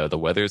LA though. The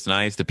weather's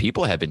nice. The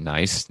people have been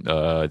nice.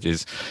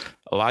 There's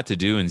a lot to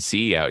do and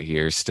see out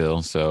here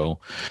still. So,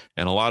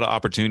 and a lot of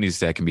opportunities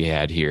that can be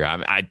had here.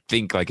 I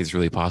think like it's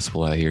really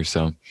possible out here.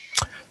 So,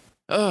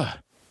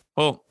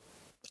 well,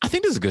 I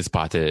think this is a good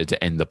spot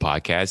to end the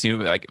podcast. You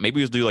know, like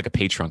maybe we'll do like a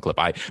Patreon clip.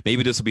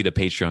 Maybe this will be the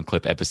Patreon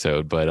clip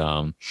episode,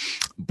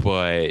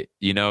 but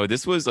you know,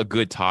 this was a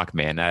good talk,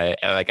 man. I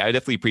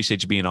definitely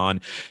appreciate you being on.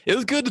 It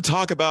was good to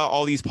talk about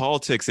all these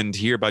politics and to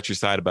hear about your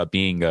side about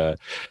being a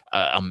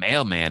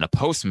mailman, a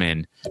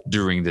postman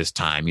during this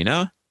time, you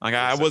know? Like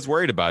I was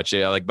worried about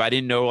you, like, but I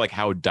didn't know like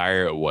how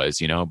dire it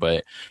was, you know,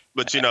 but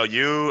you know,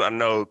 I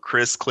know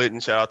Chris Clinton,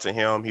 shout out to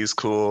him. He's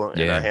cool.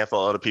 And a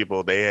handful of other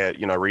people, they had,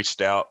 you know,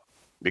 reached out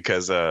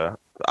because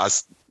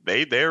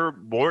they're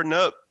boarding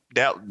up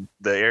the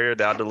area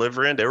that I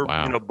deliver in. They were,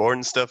 you know,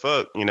 boarding stuff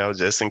up, you know,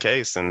 just in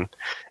case. And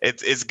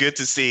it's good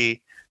to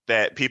see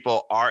that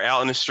people are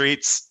out in the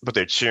streets, but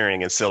they're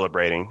cheering and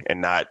celebrating and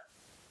not,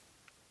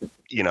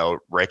 you know,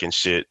 wrecking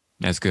shit.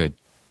 That's good.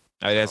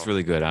 That's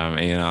really good.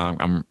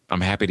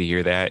 I'm happy to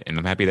hear that, and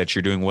I'm happy that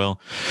you're doing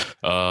well.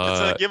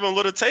 Let's give them a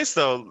little taste,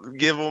 though.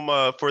 Give them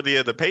for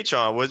the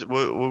Patreon. What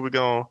we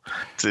going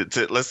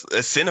to let's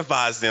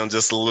incentivize them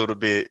just a little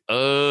bit. I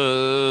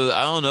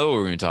don't know what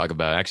we're going to talk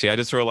about. Actually, I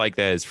just sort of like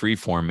that as free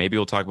form. Maybe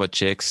we'll talk about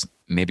chicks.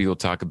 Maybe we'll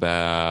talk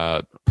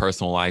about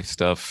personal life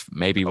stuff.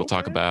 Maybe we'll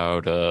talk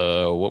about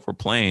what we're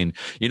playing.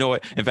 You know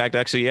what? In fact,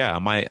 actually, yeah,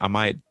 I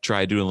might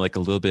try doing like a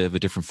little bit of a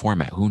different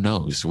format. Who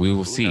knows? We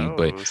will see.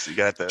 But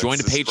join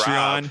the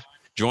Patreon.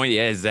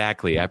 Yeah,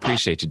 exactly. I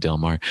appreciate you,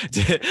 Delmar.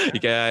 You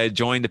gotta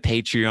join the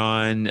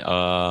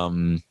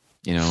Patreon.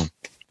 You know,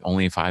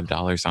 only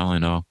 $5. I don't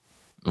know.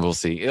 We'll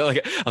see.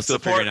 Like, I'm still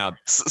figuring out.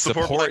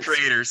 Support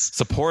creators.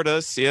 Support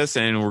us, yes,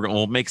 and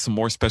we'll make some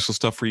more special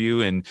stuff for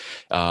you. And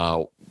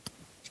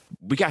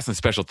we got some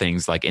special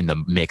things like in the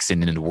mix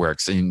and in the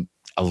works, and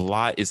a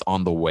lot is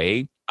on the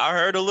way. I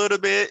heard a little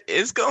bit.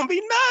 It's gonna be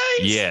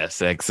nice.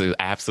 Yes,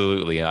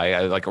 absolutely.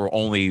 I like. We're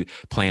only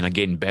planning on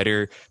getting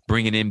better,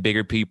 bringing in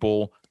bigger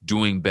people,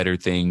 doing better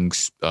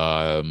things.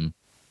 Yeah.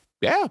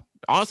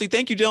 Honestly,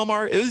 thank you,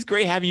 Delmar. It was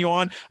great having you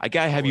on. I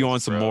gotta have you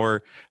on some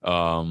more.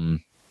 Bro,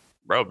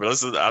 but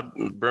listen,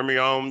 bring me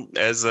on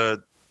as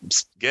a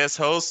guest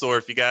host, or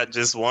if you got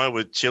just one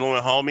with chilling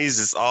with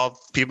homies, it's all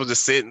people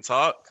just sit and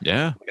talk.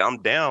 Yeah, I'm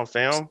down,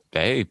 fam.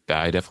 Hey,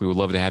 I definitely would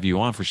love to have you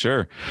on for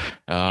sure.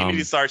 You need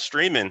to start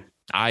streaming.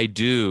 I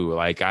do.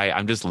 Like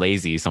I'm just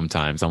lazy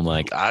sometimes. I'm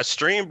like, I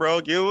stream,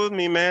 bro. Get with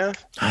me, man.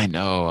 I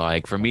know.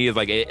 Like for me, it's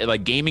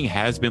like gaming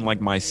has been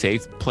like my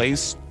safe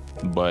place,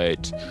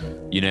 but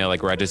you know,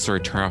 like where I just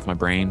sort of turn off my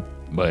brain.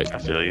 But I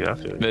feel you.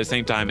 But at the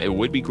same time, it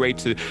would be great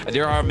to.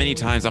 There are many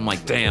times I'm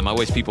like, damn, I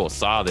wish people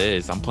saw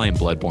this. I'm playing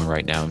Bloodborne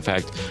right now. In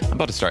fact, I'm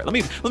about to start. Let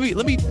me play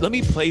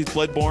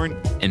Bloodborne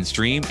and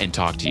stream and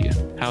talk to you.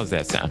 How's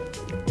that sound?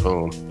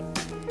 Boom.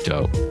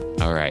 Dope.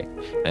 All right.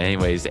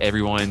 Anyways,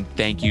 everyone,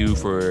 thank you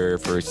for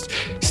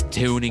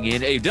tuning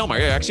in. Hey, Delmar,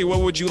 actually,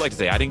 what would you like to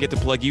say? I didn't get to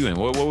plug you in.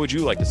 What would you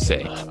like to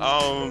say?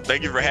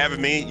 Thank you for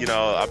having me. You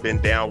know, I've been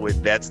down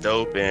with That's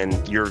Dope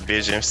and your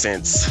vision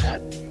since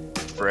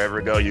forever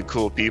ago. You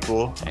cool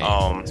people.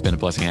 Hey, it's been a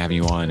blessing having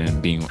you on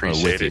and being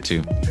with you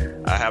too.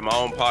 I have my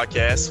own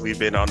podcast. We've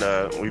been on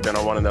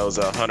one of those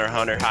Hunter x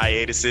Hunter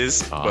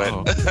hiatuses,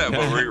 but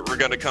we're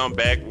gonna come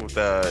back with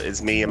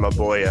it's me and my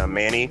boy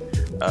Manny,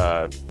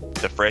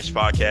 the Fresh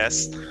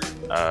Podcast.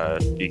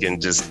 You can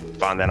just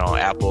find that on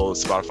Apple,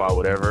 Spotify,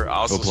 whatever. I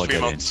also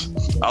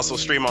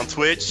stream on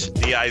Twitch,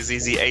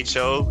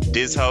 DIZZHO,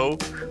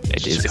 Dizho.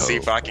 See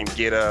if I can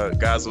get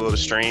Godswill to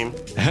stream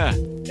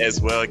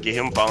as well. Get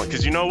him following.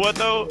 Because you know what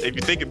though? If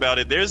you think about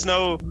it, there's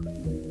no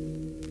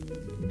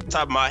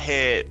top of my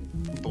head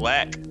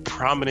black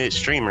prominent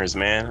streamers,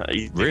 man.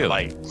 Really?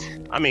 Like,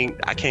 I mean,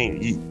 I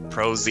can't.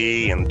 Pro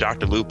Z and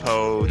Dr.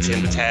 Lupo,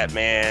 Tim the Tap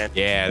Man.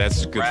 Yeah,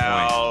 that's a good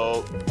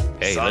point.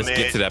 Hey, Summit, let's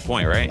get to that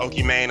point, right?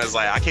 Okimane is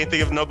like, I can't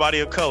think of nobody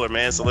of color,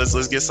 man. So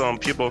let's get some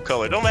people of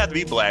color. Don't have to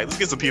be black. Let's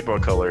get some people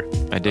of color.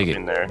 I dig it.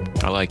 In there.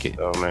 I like it.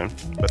 Oh man.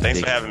 But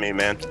thanks for having me,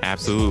 man.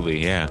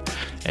 Absolutely, yeah.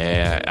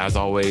 As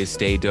always,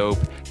 stay dope.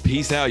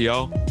 Peace out,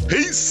 y'all.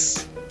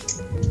 Peace.